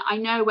fortunate. I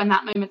know when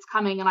that moment's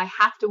coming and I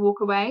have to walk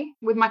away.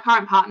 With my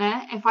current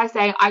partner, if I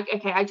say,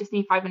 I just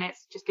need 5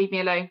 minutes, just leave me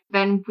alone,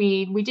 then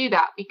we do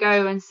that. We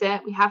go and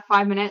sit, we have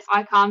 5 minutes,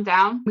 I calm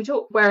down, we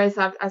talk. Whereas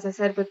as I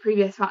said with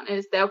previous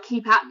partners, they'll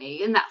keep at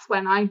me, and that's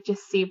when I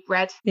just see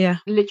red. Yeah.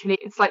 Literally,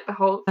 it's like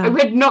I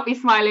would not be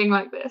smiling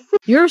like this.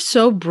 You're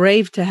so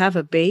brave to have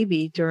a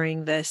baby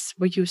during this.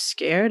 Were you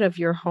scared of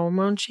your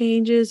hormone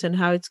changes and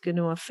how it's going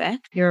to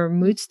affect your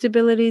mood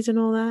stabilities and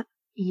all that?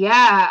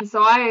 Yeah.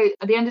 So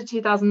at the end of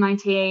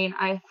 2019,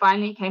 I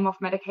finally came off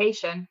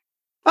medication.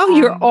 Oh,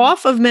 you're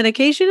off of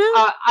medication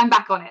now? I'm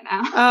back on it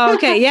now. Oh,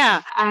 okay.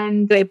 Yeah.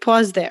 And they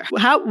paused there.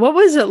 What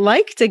was it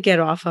like to get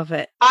off of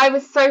it? I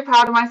was so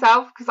proud of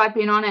myself, because I'd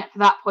been on it for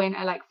that point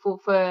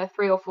for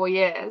 3 or 4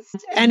 years.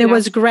 And it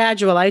was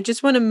gradual. I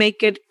just want to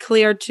make it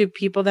clear to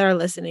people that are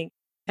listening.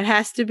 It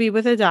has to be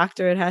with a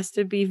doctor. It has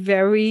to be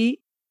very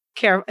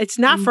careful. It's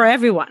not for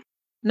everyone.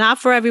 Not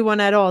for everyone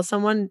at all.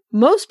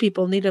 Most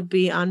people need to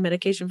be on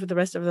medication for the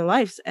rest of their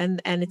lives,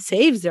 and it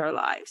saves their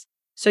lives.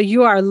 So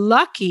you are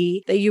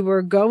lucky that you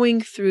were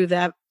going through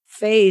that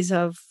phase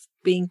of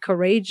being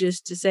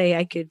courageous to say,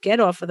 I could get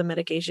off of the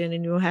medication,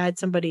 and you had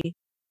somebody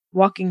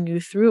walking you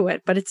through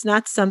it. But it's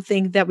not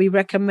something that we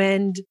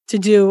recommend to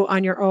do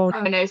on your own.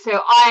 Oh, no.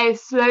 So I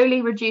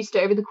slowly reduced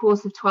it over the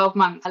course of 12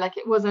 months. Like,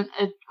 it wasn't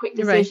a quick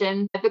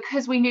decision, right,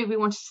 because we knew we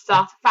wanted to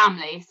start a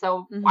family.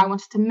 So I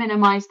wanted to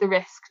minimize the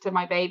risk to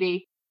my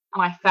baby.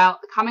 And I felt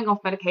coming off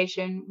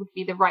medication would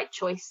be the right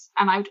choice.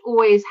 And I would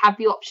always have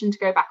the option to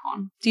go back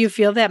on. Do you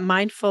feel that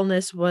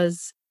mindfulness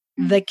was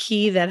the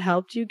key that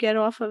helped you get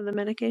off of the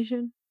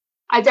medication?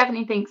 I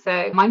definitely think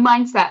so.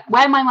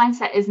 Where my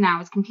mindset is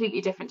now is completely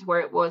different to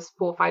where it was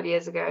 4 or 5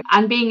 years ago.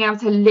 And being able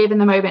to live in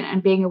the moment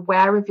and being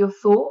aware of your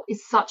thought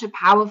is such a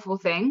powerful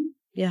thing.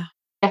 Yeah.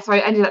 So I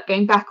ended up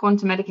going back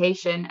onto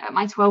medication at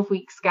my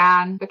 12-week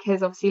scan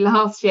because obviously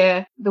last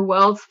year the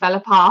world fell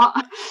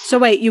apart. So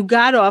wait, you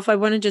got off. I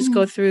want to just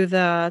go through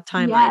the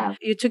timeline. Yeah.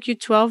 It took you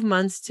 12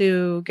 months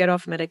to get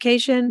off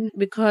medication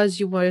because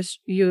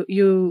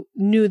you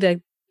knew that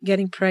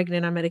getting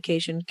pregnant on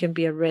medication can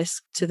be a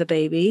risk to the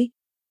baby.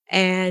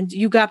 And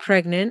you got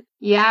pregnant.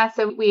 Yeah,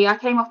 so I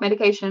came off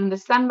medication in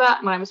December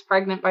and I was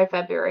pregnant by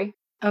February.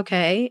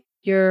 Okay.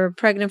 You're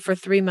pregnant for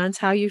 3 months.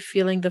 How are you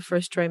feeling the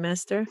first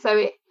trimester?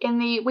 So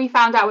we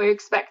found out we were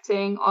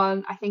expecting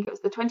on, I think it was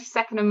the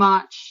 22nd of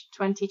March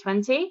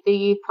 2020.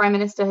 The Prime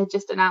Minister had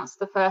just announced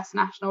the first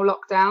national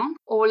lockdown.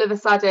 All of a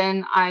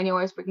sudden, I knew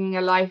I was bringing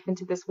a life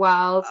into this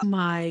world. Oh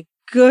my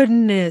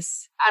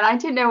goodness. And I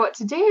didn't know what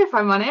to do, if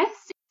I'm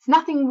honest. It's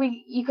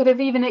nothing you could have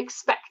even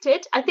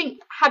expected. I think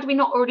had we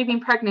not already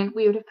been pregnant,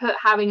 we would have put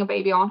having a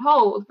baby on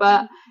hold,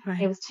 but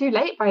It was too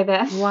late by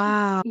then.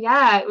 Wow.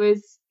 Yeah,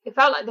 it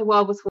felt like the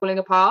world was falling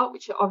apart,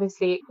 which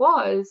obviously it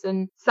was.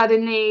 And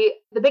suddenly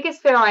the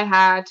biggest fear I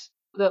had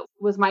that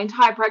was my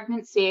entire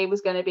pregnancy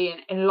was going to be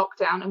in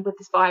lockdown and with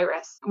this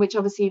virus, which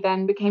obviously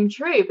then became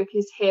true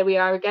because here we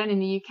are again in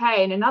the UK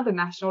in another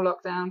national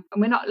lockdown.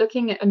 And we're not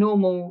looking at a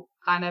normal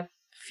kind of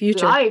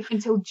future life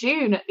until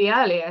June at the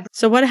earliest.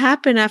 So what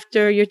happened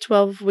after your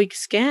 12-week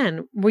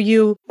scan? Were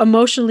you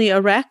emotionally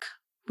a wreck?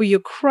 Were you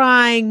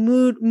crying,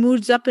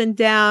 moods up and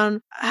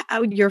down,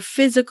 your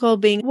physical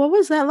being? What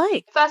was that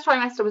like? First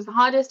trimester was the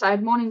hardest. I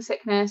had morning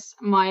sickness.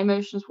 My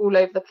emotions were all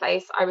over the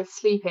place. I was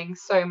sleeping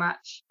so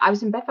much. I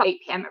was in bed by 8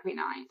 p.m. every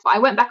night. But I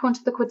went back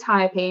onto the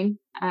quetiapine.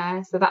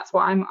 So that's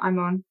what I'm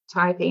on,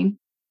 quetiapine.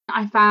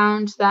 I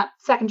found that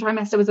second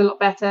trimester was a lot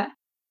better.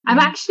 I'm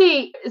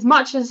actually, as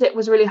much as it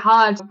was really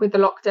hard with the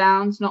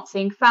lockdowns, not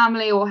seeing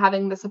family or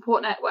having the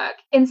support network,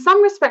 in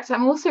some respects,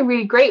 I'm also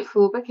really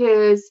grateful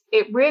because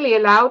it really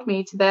allowed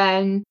me to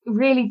then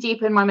really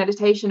deepen my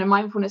meditation and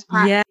mindfulness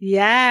practice.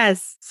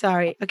 Yes.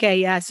 Sorry.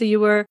 Okay. Yeah. So you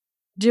were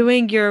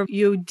doing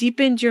you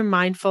deepened your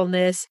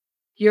mindfulness.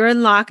 You're in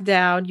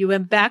lockdown. You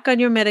went back on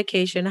your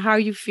medication. How are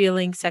you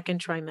feeling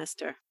second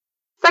trimester?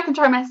 Second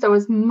trimester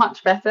was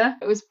much better.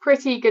 It was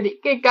pretty good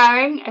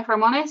going, if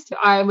I'm honest.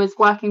 I was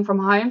working from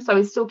home, so I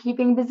was still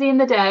keeping busy in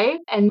the day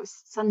and it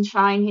was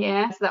sunshine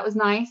here. So that was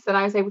nice. And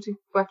I was able to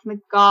work in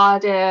the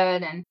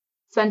garden and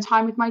spend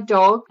time with my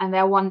dog, and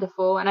they're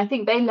wonderful. And I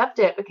think they loved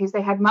it because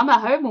they had mama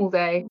home all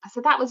day.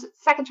 So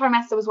second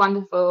trimester was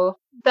wonderful.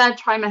 Third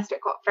trimester,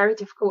 it got very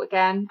difficult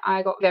again.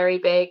 I got very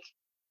big.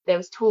 There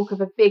was talk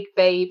of a big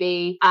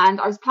baby and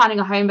I was planning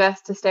a home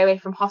birth to stay away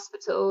from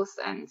hospitals,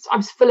 and I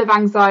was full of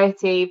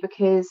anxiety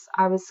because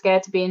I was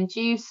scared to be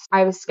induced.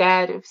 I was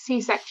scared of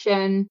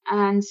C-section,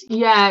 and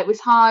yeah, it was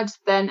hard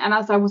then. And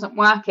as I wasn't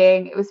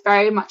working, it was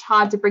very much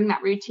hard to bring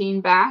that routine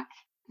back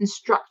and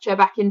structure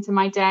back into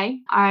my day.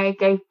 I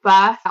gave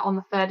birth on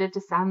the 3rd of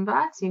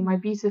December to my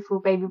beautiful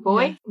baby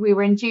boy. Yeah. We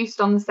were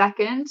induced on the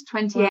 2nd,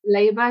 28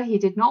 labour. He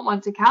did not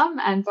want to come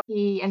and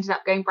he ended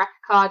up going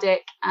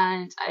brachycardic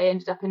and I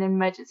ended up in an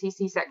emergency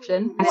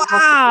C-section.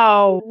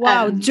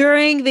 Wow.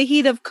 During the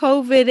heat of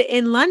COVID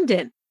in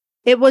London.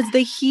 It was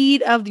the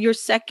heat of your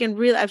second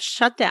real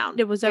shutdown.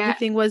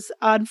 Everything was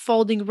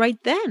unfolding right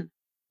then.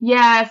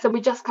 Yeah, so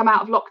we just come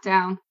out of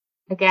lockdown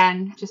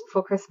again just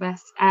before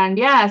Christmas, and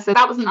yeah, so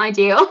that wasn't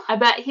ideal. I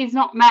bet he's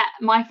not met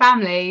my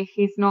family.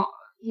 He's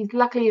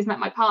luckily met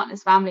my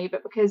partner's family,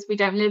 but because we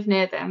don't live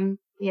near them,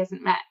 he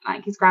hasn't met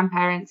like his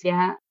grandparents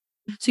yet.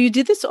 So you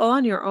did this all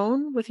on your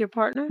own with your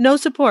partner? No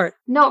support?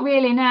 Not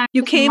really, no.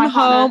 You came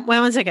home. Wait,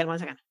 one second.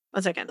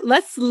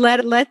 Let's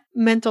let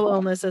mental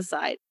illness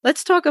aside.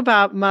 Let's talk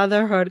about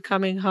motherhood,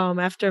 coming home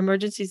after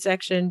emergency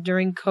section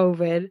during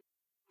COVID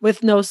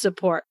with no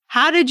support.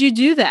 How did you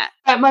do that?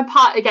 My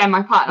partner,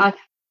 I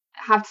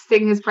have to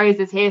sing his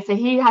praises here. So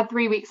he had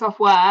 3 weeks off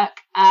work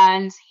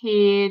and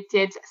he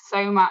did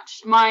so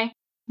much.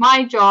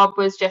 My job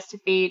was just to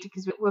feed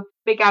because we're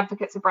big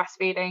advocates of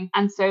breastfeeding.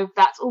 And so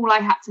that's all I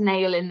had to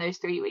nail in those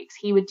 3 weeks.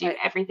 He would do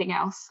everything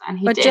else. And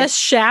he did. But just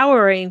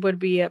showering would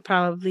be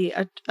probably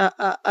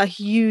a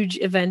huge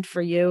event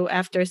for you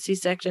after a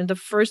C-section. The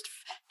first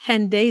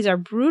 10 days are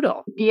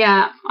brutal.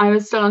 Yeah, I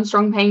was still on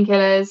strong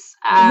painkillers.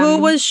 Who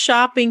was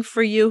shopping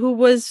for you? Who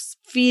was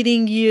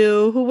feeding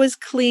you? Who was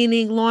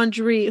cleaning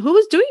laundry? Who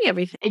was doing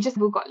everything? It just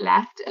all got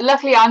left.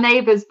 Luckily, our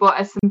neighbours bought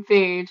us some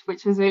food,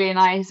 which was really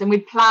nice. And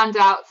we'd planned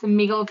out some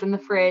meals in the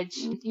fridge.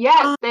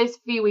 Yeah, those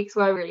few weeks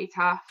were really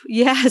tough.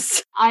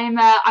 Yes. I'm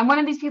one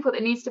of these people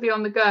that needs to be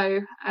on the go.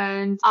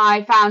 And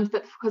I found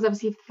that because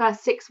obviously for the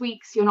first 6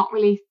 weeks, you're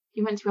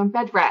meant to be on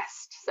bed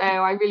rest. So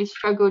I really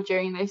struggled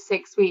during those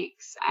 6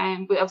 weeks.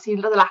 And obviously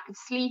the lack of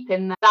sleep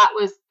that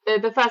was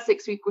the first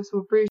 6 weeks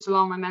were brutal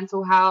on my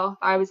mental health.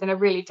 I was in a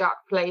really dark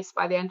place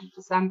by the end of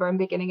December and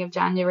beginning of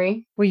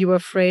January. Were you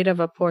afraid of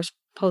a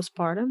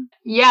postpartum?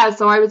 Yeah,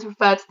 so I was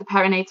referred to the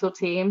perinatal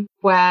team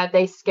where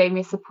they gave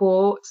me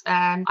support.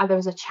 And there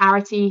was a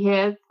charity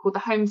here called the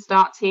Home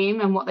Start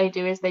team. And what they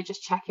do is they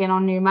just check in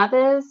on new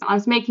mothers. I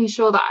was making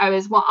sure that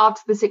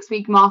after the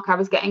 6-week mark, I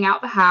was getting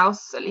out the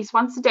house at least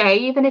once a day,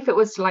 even if it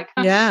was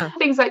to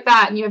things like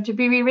that. And you have to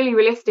be really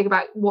realistic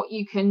about what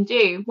you can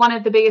do. One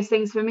of the biggest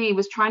things for me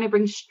was trying to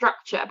bring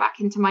structure back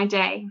into my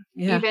day,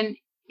 even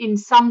in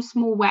some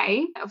small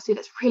way. Obviously,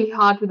 that's really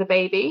hard with a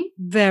baby.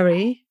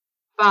 Very.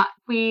 But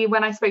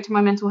when I spoke to my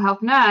mental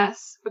health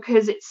nurse,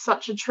 because it's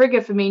such a trigger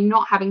for me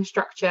not having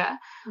structure,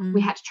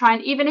 we had to try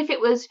and, even if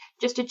it was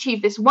just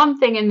achieve this one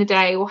thing in the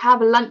day or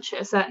have a lunch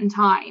at a certain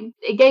time,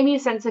 it gave me a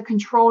sense of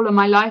control in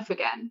my life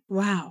again.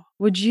 Wow.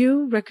 Would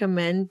you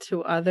recommend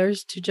to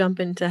others to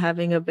jump into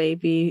having a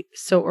baby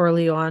so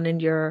early on in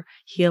your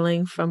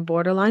healing from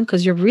borderline?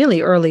 Because you're really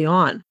early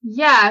on.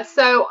 Yeah,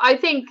 so I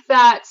think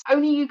that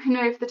only you can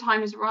know if the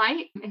time is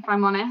right, if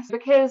I'm honest,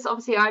 because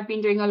obviously I've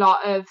been doing a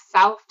lot of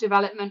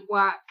self-development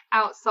work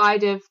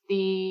outside of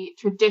the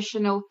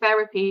traditional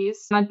therapies.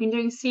 I've been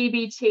doing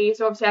CBT,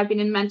 so obviously I've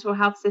been in the mental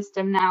health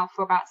system now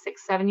for about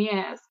 6-7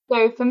 years.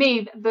 So for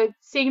me,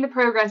 seeing the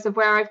progress of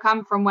where I've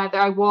come from, where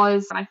I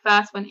was when I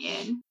first went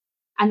in,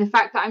 and the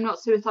fact that I'm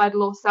not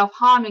suicidal or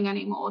self-harming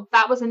anymore,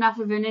 that was enough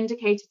of an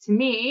indicator to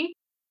me.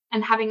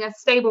 And having a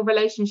stable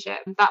relationship,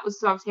 that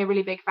was obviously a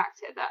really big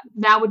factor, that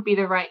now would be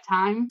the right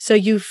time. So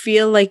you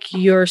feel like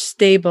you're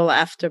stable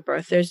after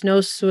birth. There's no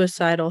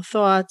suicidal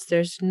thoughts.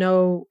 There's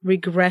no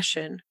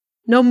regression,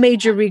 no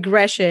major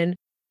regression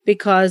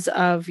because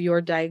of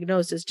your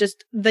diagnosis,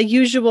 just the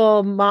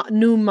usual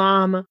new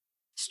mom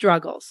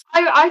struggles.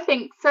 I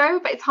think so,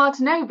 but it's hard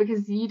to know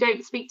because you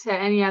don't speak to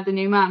any other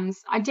new mums.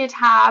 I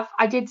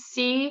did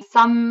see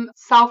some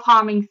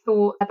self-harming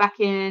thought back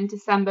in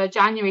December,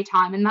 January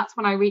time, and that's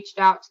when I reached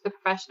out to the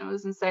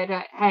professionals and said,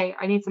 hey,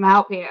 I need some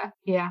help here.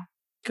 Yeah.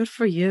 Good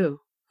for you.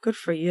 Good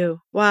for you.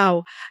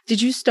 Wow.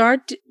 Did you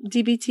start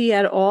DBT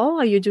at all?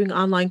 Are you doing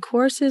online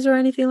courses or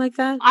anything like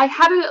that? I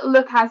had a little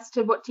look as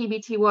to what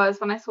DBT was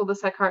when I saw the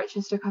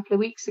psychiatrist a couple of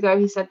weeks ago.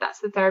 He said that's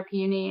the therapy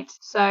you need.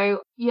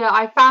 So yeah,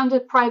 I found a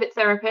private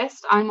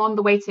therapist. I'm on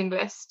the waiting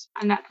list,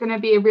 and that's going to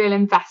be a real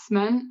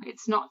investment.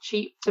 It's not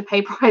cheap to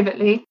pay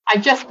privately. I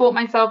just bought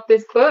myself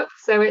this book.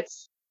 So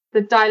it's the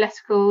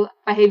Dialectical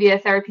Behavior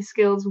Therapy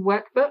Skills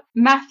Workbook,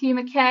 Matthew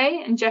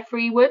McKay and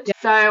Jeffrey Wood. Yeah.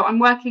 So I'm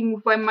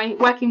working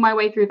my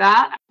way through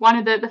that. One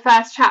of the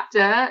first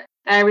chapter,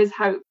 there is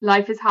hope.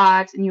 Life is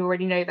hard, and you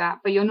already know that,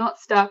 but you're not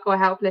stuck or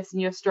helpless in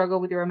your struggle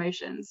with your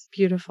emotions.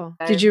 Beautiful.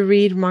 So, did you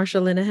read Marsha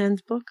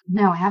Linehan's book?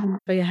 No, I haven't.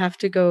 So you have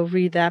to go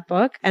read that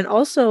book. And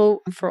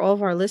also for all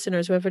of our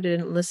listeners, whoever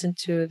didn't listen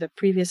to the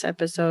previous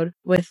episode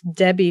with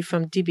Debbie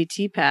from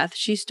DBT Path,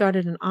 she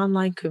started an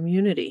online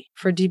community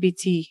for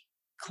DBT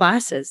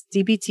classes,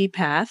 DBT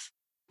Path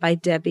by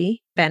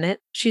Debbie Bennett.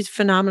 She's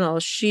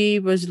phenomenal. She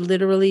was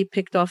literally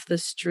picked off the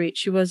street.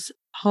 She was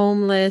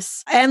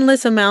homeless,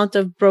 endless amount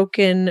of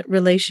broken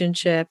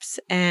relationships,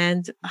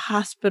 and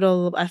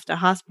hospital after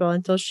hospital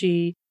until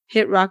she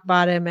hit rock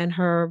bottom, and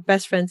her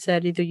best friend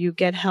said either you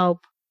get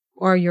help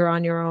or you're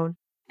on your own.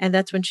 And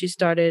that's when she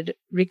started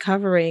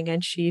recovering,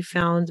 and she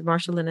found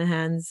Marsha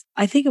Linehan's,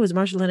 I think it was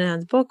Marsha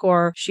Linehan's book,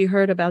 or she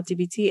heard about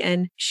DBT,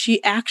 and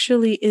she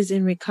actually is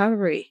in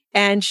recovery.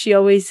 And she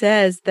always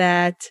says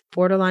that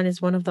borderline is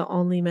one of the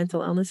only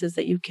mental illnesses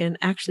that you can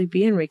actually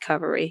be in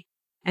recovery.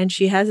 And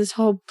she has this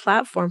whole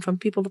platform from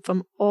people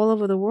from all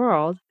over the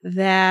world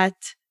that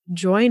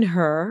join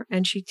her,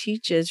 and she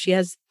teaches. She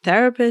has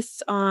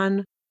therapists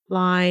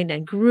online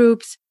and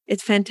groups.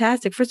 It's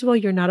fantastic. First of all,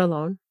 you're not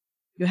alone.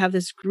 You have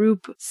this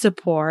group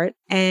support,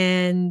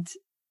 and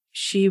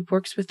she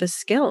works with the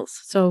skills.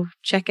 So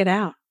check it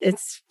out.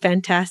 It's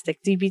fantastic.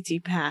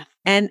 DBT Path.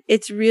 And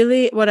it's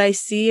really what I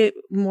see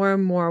more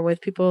and more with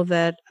people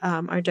that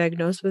are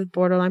diagnosed with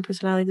borderline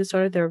personality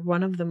disorder. They're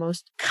one of the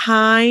most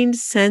kind,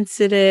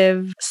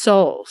 sensitive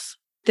souls.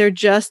 They're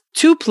just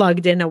too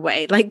plugged in a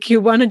way. Like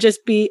you want to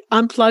just be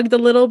unplugged a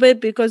little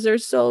bit because they're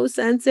so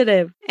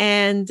sensitive.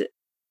 And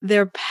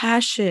their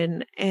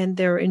passion and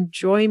their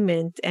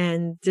enjoyment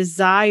and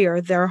desire,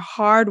 their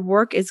hard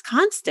work is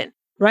constant,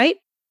 right?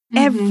 Mm-hmm.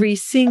 Every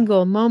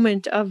single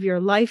moment of your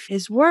life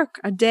is work.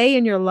 A day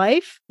in your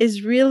life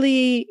is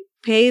really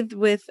paved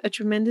with a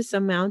tremendous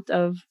amount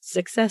of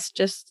success,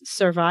 just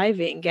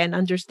surviving and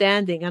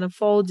understanding and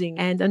unfolding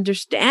and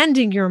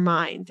understanding your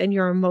mind and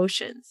your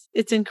emotions.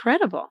 It's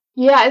incredible.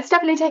 Yeah, it's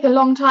definitely taken a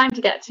long time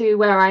to get to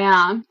where I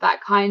am.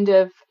 That kind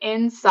of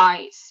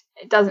insight,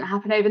 it doesn't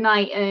happen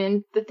overnight.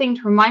 And the thing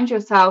to remind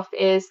yourself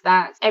is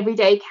that every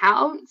day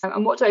counts.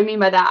 And what do I mean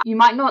by that? You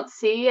might not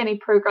see any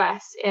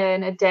progress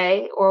in a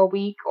day or a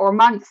week or a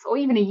month or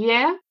even a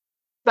year.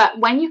 But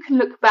when you can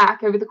look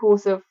back over the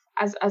course of,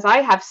 as I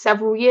have,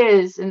 several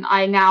years, and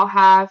I now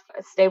have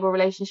a stable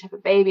relationship, a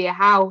baby, a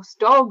house,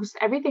 dogs,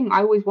 everything I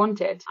always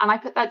wanted. And I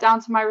put that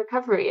down to my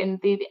recovery and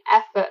the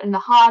effort and the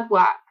hard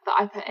work that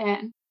I put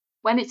in.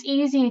 when it's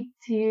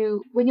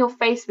when you're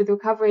faced with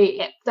recovery,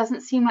 it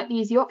doesn't seem like the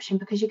easy option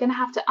because you're going to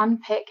have to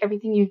unpick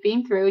everything you've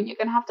been through, and you're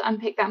going to have to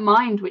unpick that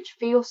mind, which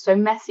feels so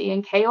messy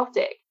and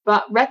chaotic.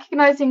 But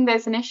recognizing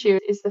there's an issue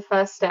is the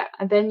first step,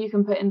 and then you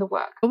can put in the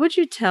work. What would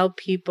you tell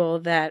people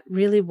that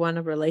really want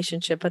a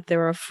relationship, but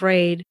they're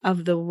afraid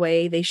of the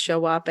way they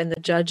show up and the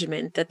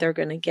judgment that they're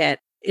going to get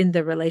in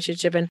the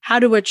relationship, and how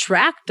to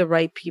attract the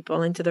right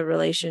people into the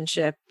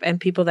relationship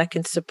and people that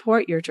can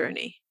support your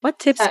journey? What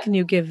tips can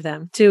you give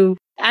them to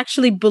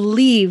actually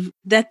believe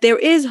that there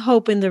is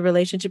hope in the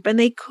relationship and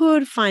they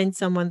could find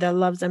someone that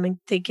loves them and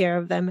take care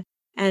of them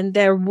and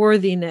their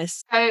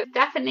worthiness? So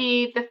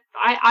definitely,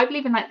 I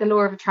believe in like the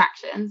law of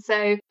attraction.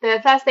 So the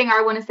first thing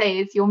I want to say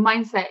is your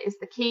mindset is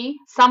the key.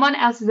 Someone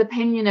else's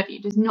opinion of you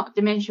does not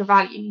diminish your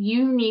value.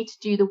 You need to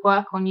do the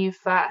work on you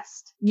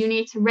first. You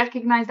need to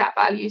recognize that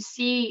value,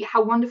 see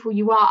how wonderful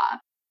you are.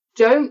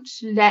 Don't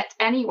let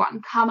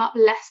anyone come up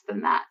less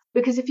than that.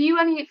 Because if you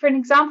only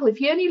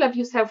love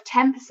yourself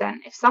 10%,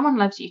 if someone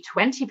loves you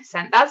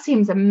 20%, that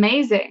seems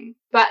amazing.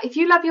 But if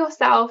you love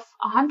yourself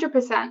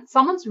 100%,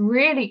 someone's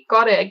really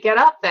got to get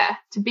up there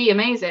to be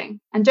amazing.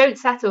 And don't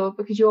settle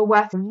because you're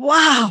worth it.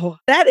 Wow,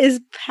 that is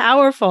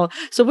powerful.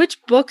 So which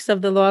books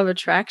of the law of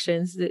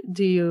attractions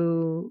do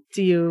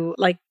you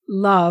like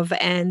love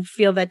and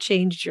feel that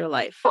changed your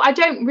life? Well, I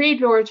don't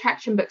read law of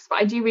attraction books, but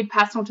I do read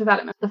personal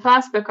development. The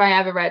first book I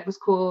ever read was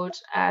called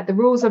The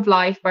Rules of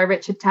Life by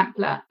Richard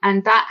Templer,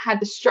 and that had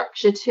the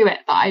structure to it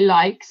that I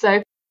like.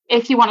 So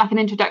if you want like an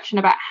introduction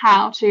about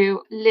how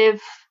to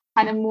live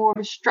kind of more of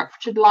a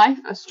structured life,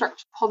 a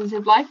structured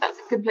positive life, that's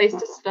a good place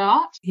to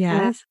start.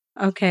 Yes.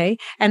 Okay.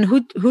 And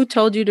who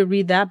told you to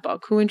read that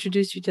book? Who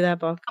introduced you to that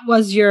book? That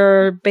was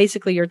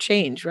basically your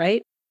change,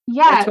 right?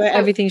 Yeah. That's where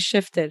everything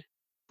shifted.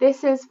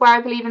 This is where I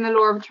believe in the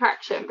law of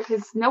attraction,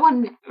 because no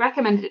one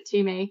recommended it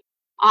to me.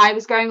 I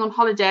was going on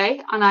holiday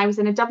and I was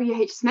in a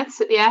WH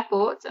Smith's at the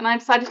airport, and I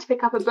decided to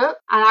pick up a book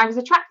and I was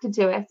attracted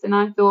to it, and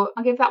I thought,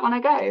 I'll give that one a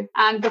go.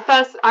 And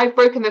I've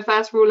broken the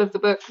first rule of the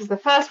book, because the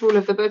first rule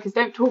of the book is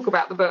don't talk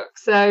about the book.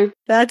 So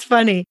that's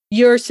funny.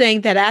 You're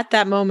saying that at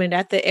that moment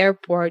at the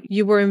airport,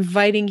 you were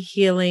inviting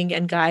healing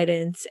and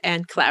guidance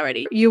and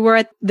clarity. You were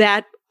at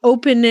that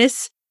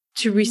openness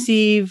to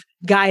receive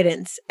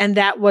guidance, and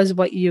that was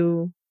what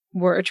you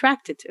were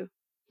attracted to.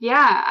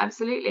 Yeah,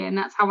 absolutely. And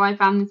that's how I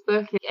found this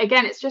book.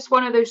 Again, it's just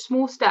one of those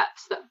small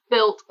steps that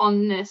built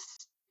on this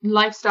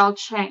lifestyle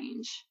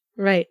change.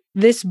 Right.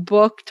 This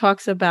book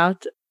talks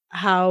about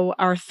how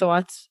our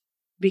thoughts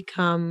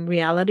become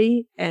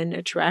reality and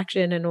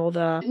attraction and all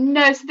the...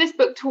 No, so this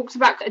book talks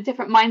about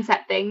different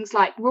mindset things,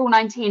 like Rule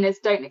 19 is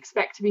don't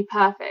expect to be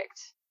perfect.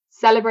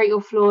 Celebrate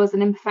your flaws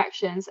and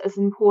imperfections as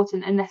an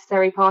important and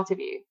necessary part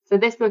of you. So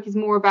this book is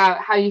more about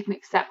how you can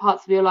accept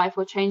parts of your life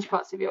or change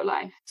parts of your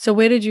life. So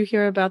where did you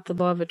hear about the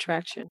law of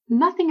attraction?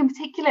 Nothing in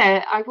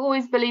particular. I've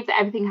always believed that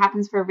everything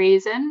happens for a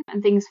reason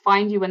and things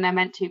find you when they're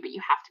meant to, but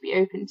you have to be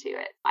open to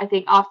it. I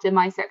think after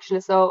my sexual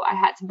assault, I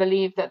had to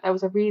believe that there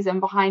was a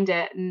reason behind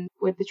it. And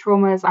with the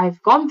traumas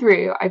I've gone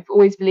through, I've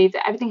always believed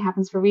that everything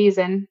happens for a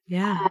reason.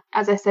 Yeah.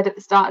 As I said at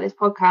the start of this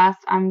podcast,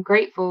 I'm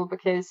grateful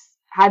because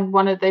had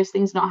one of those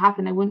things not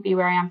happened, I wouldn't be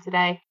where I am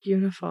today.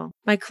 Beautiful.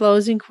 My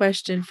closing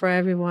question for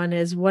everyone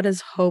is, what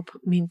does hope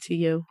mean to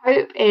you?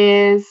 Hope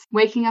is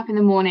waking up in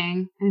the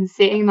morning and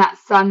seeing that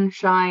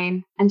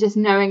sunshine and just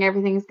knowing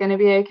everything's going to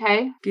be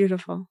okay.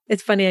 Beautiful.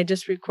 It's funny, I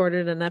just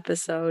recorded an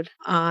episode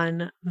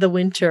on the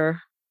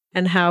winter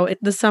and how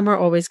the summer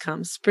always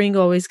comes. Spring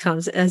always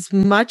comes. As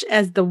much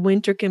as the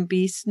winter can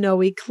be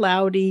snowy,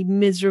 cloudy,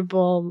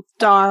 miserable,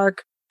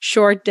 dark,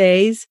 short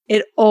days,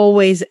 it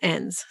always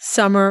ends.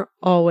 Summer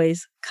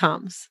always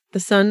comes. The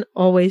sun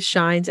always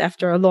shines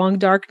after a long,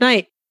 dark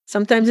night.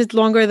 Sometimes it's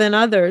longer than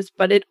others,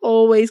 but it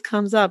always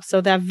comes up.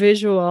 So that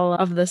visual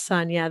of the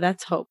sun, yeah,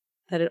 that's hope,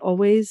 that it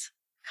always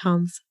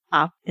comes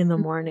up in the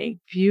morning.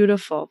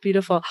 Beautiful,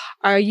 beautiful.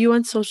 Are you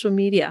on social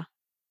media?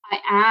 I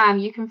am.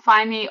 You can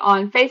find me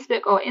on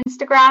Facebook or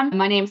Instagram.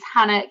 My name's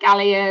Hannah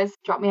Galliers.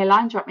 Drop me a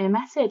line, drop me a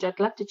message. I'd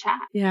love to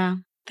chat. Yeah.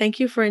 Thank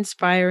you for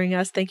inspiring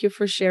us. Thank you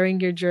for sharing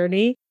your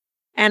journey.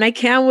 And I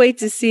can't wait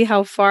to see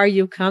how far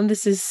you come.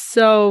 This is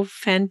so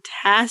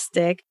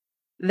fantastic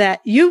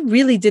that you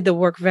really did the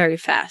work very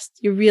fast.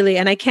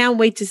 And I can't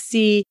wait to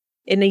see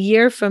in a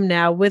year from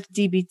now with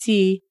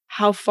DBT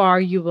how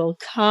far you will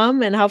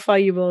come and how far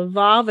you will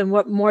evolve and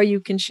what more you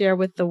can share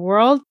with the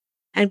world.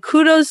 And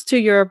kudos to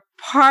your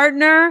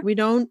partner. We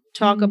don't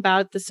talk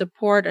about the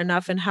support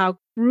enough and how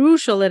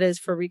crucial it is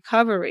for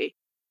recovery.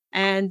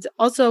 And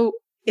also,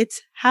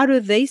 it's how do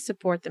they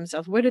support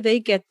themselves? Where do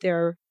they get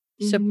their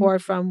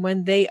support from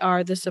when they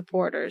are the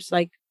supporters?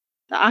 Like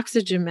the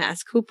oxygen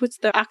mask. Who puts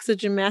the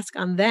oxygen mask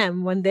on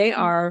them when they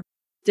are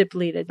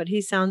depleted? But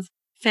he sounds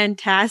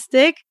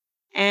fantastic.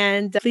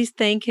 And please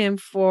thank him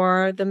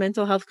for the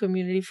mental health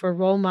community for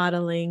role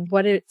modeling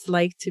what it's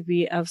like to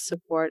be of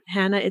support.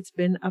 Hannah, it's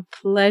been a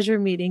pleasure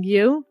meeting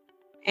you.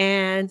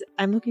 And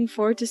I'm looking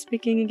forward to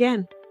speaking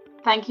again.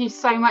 Thank you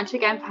so much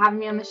again for having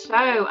me on the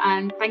show.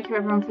 And thank you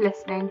everyone for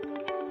listening.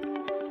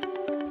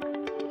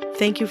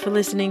 Thank you for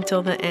listening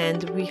till the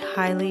end. We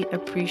highly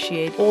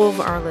appreciate all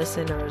of our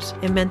listeners.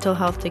 And Mental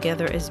Health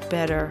Together is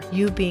better.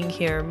 You being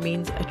here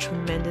means a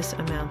tremendous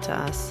amount to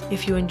us.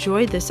 If you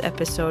enjoyed this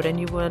episode and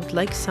you would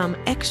like some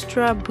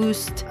extra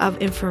boost of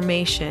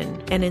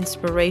information and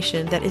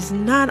inspiration that is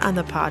not on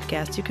the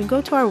podcast, you can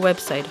go to our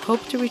website,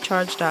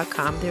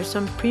 hopetorecharge.com. There's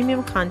some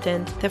premium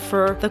content that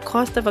for the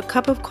cost of a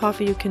cup of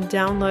coffee, you can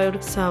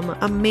download some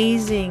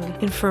amazing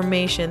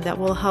information that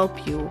will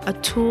help you, a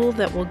tool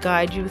that will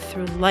guide you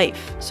through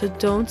life. So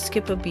don't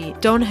skip a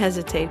beat. Don't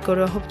hesitate. Go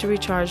to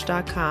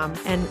hopetorecharge.com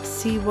and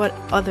see what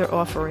other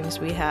offerings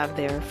we have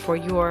there for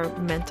your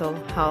mental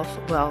health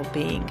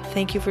well-being.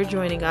 Thank you for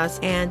joining us.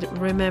 And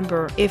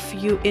remember, if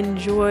you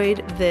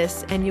enjoyed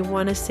this and you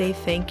want to say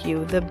thank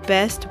you, the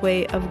best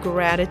way of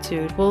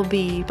gratitude will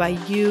be by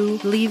you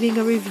leaving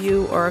a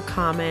review or a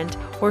comment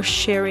or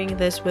sharing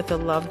this with a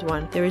loved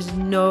one. There is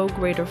no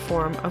greater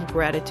form of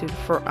gratitude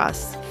for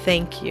us.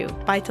 Thank you.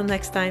 Bye till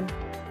next time.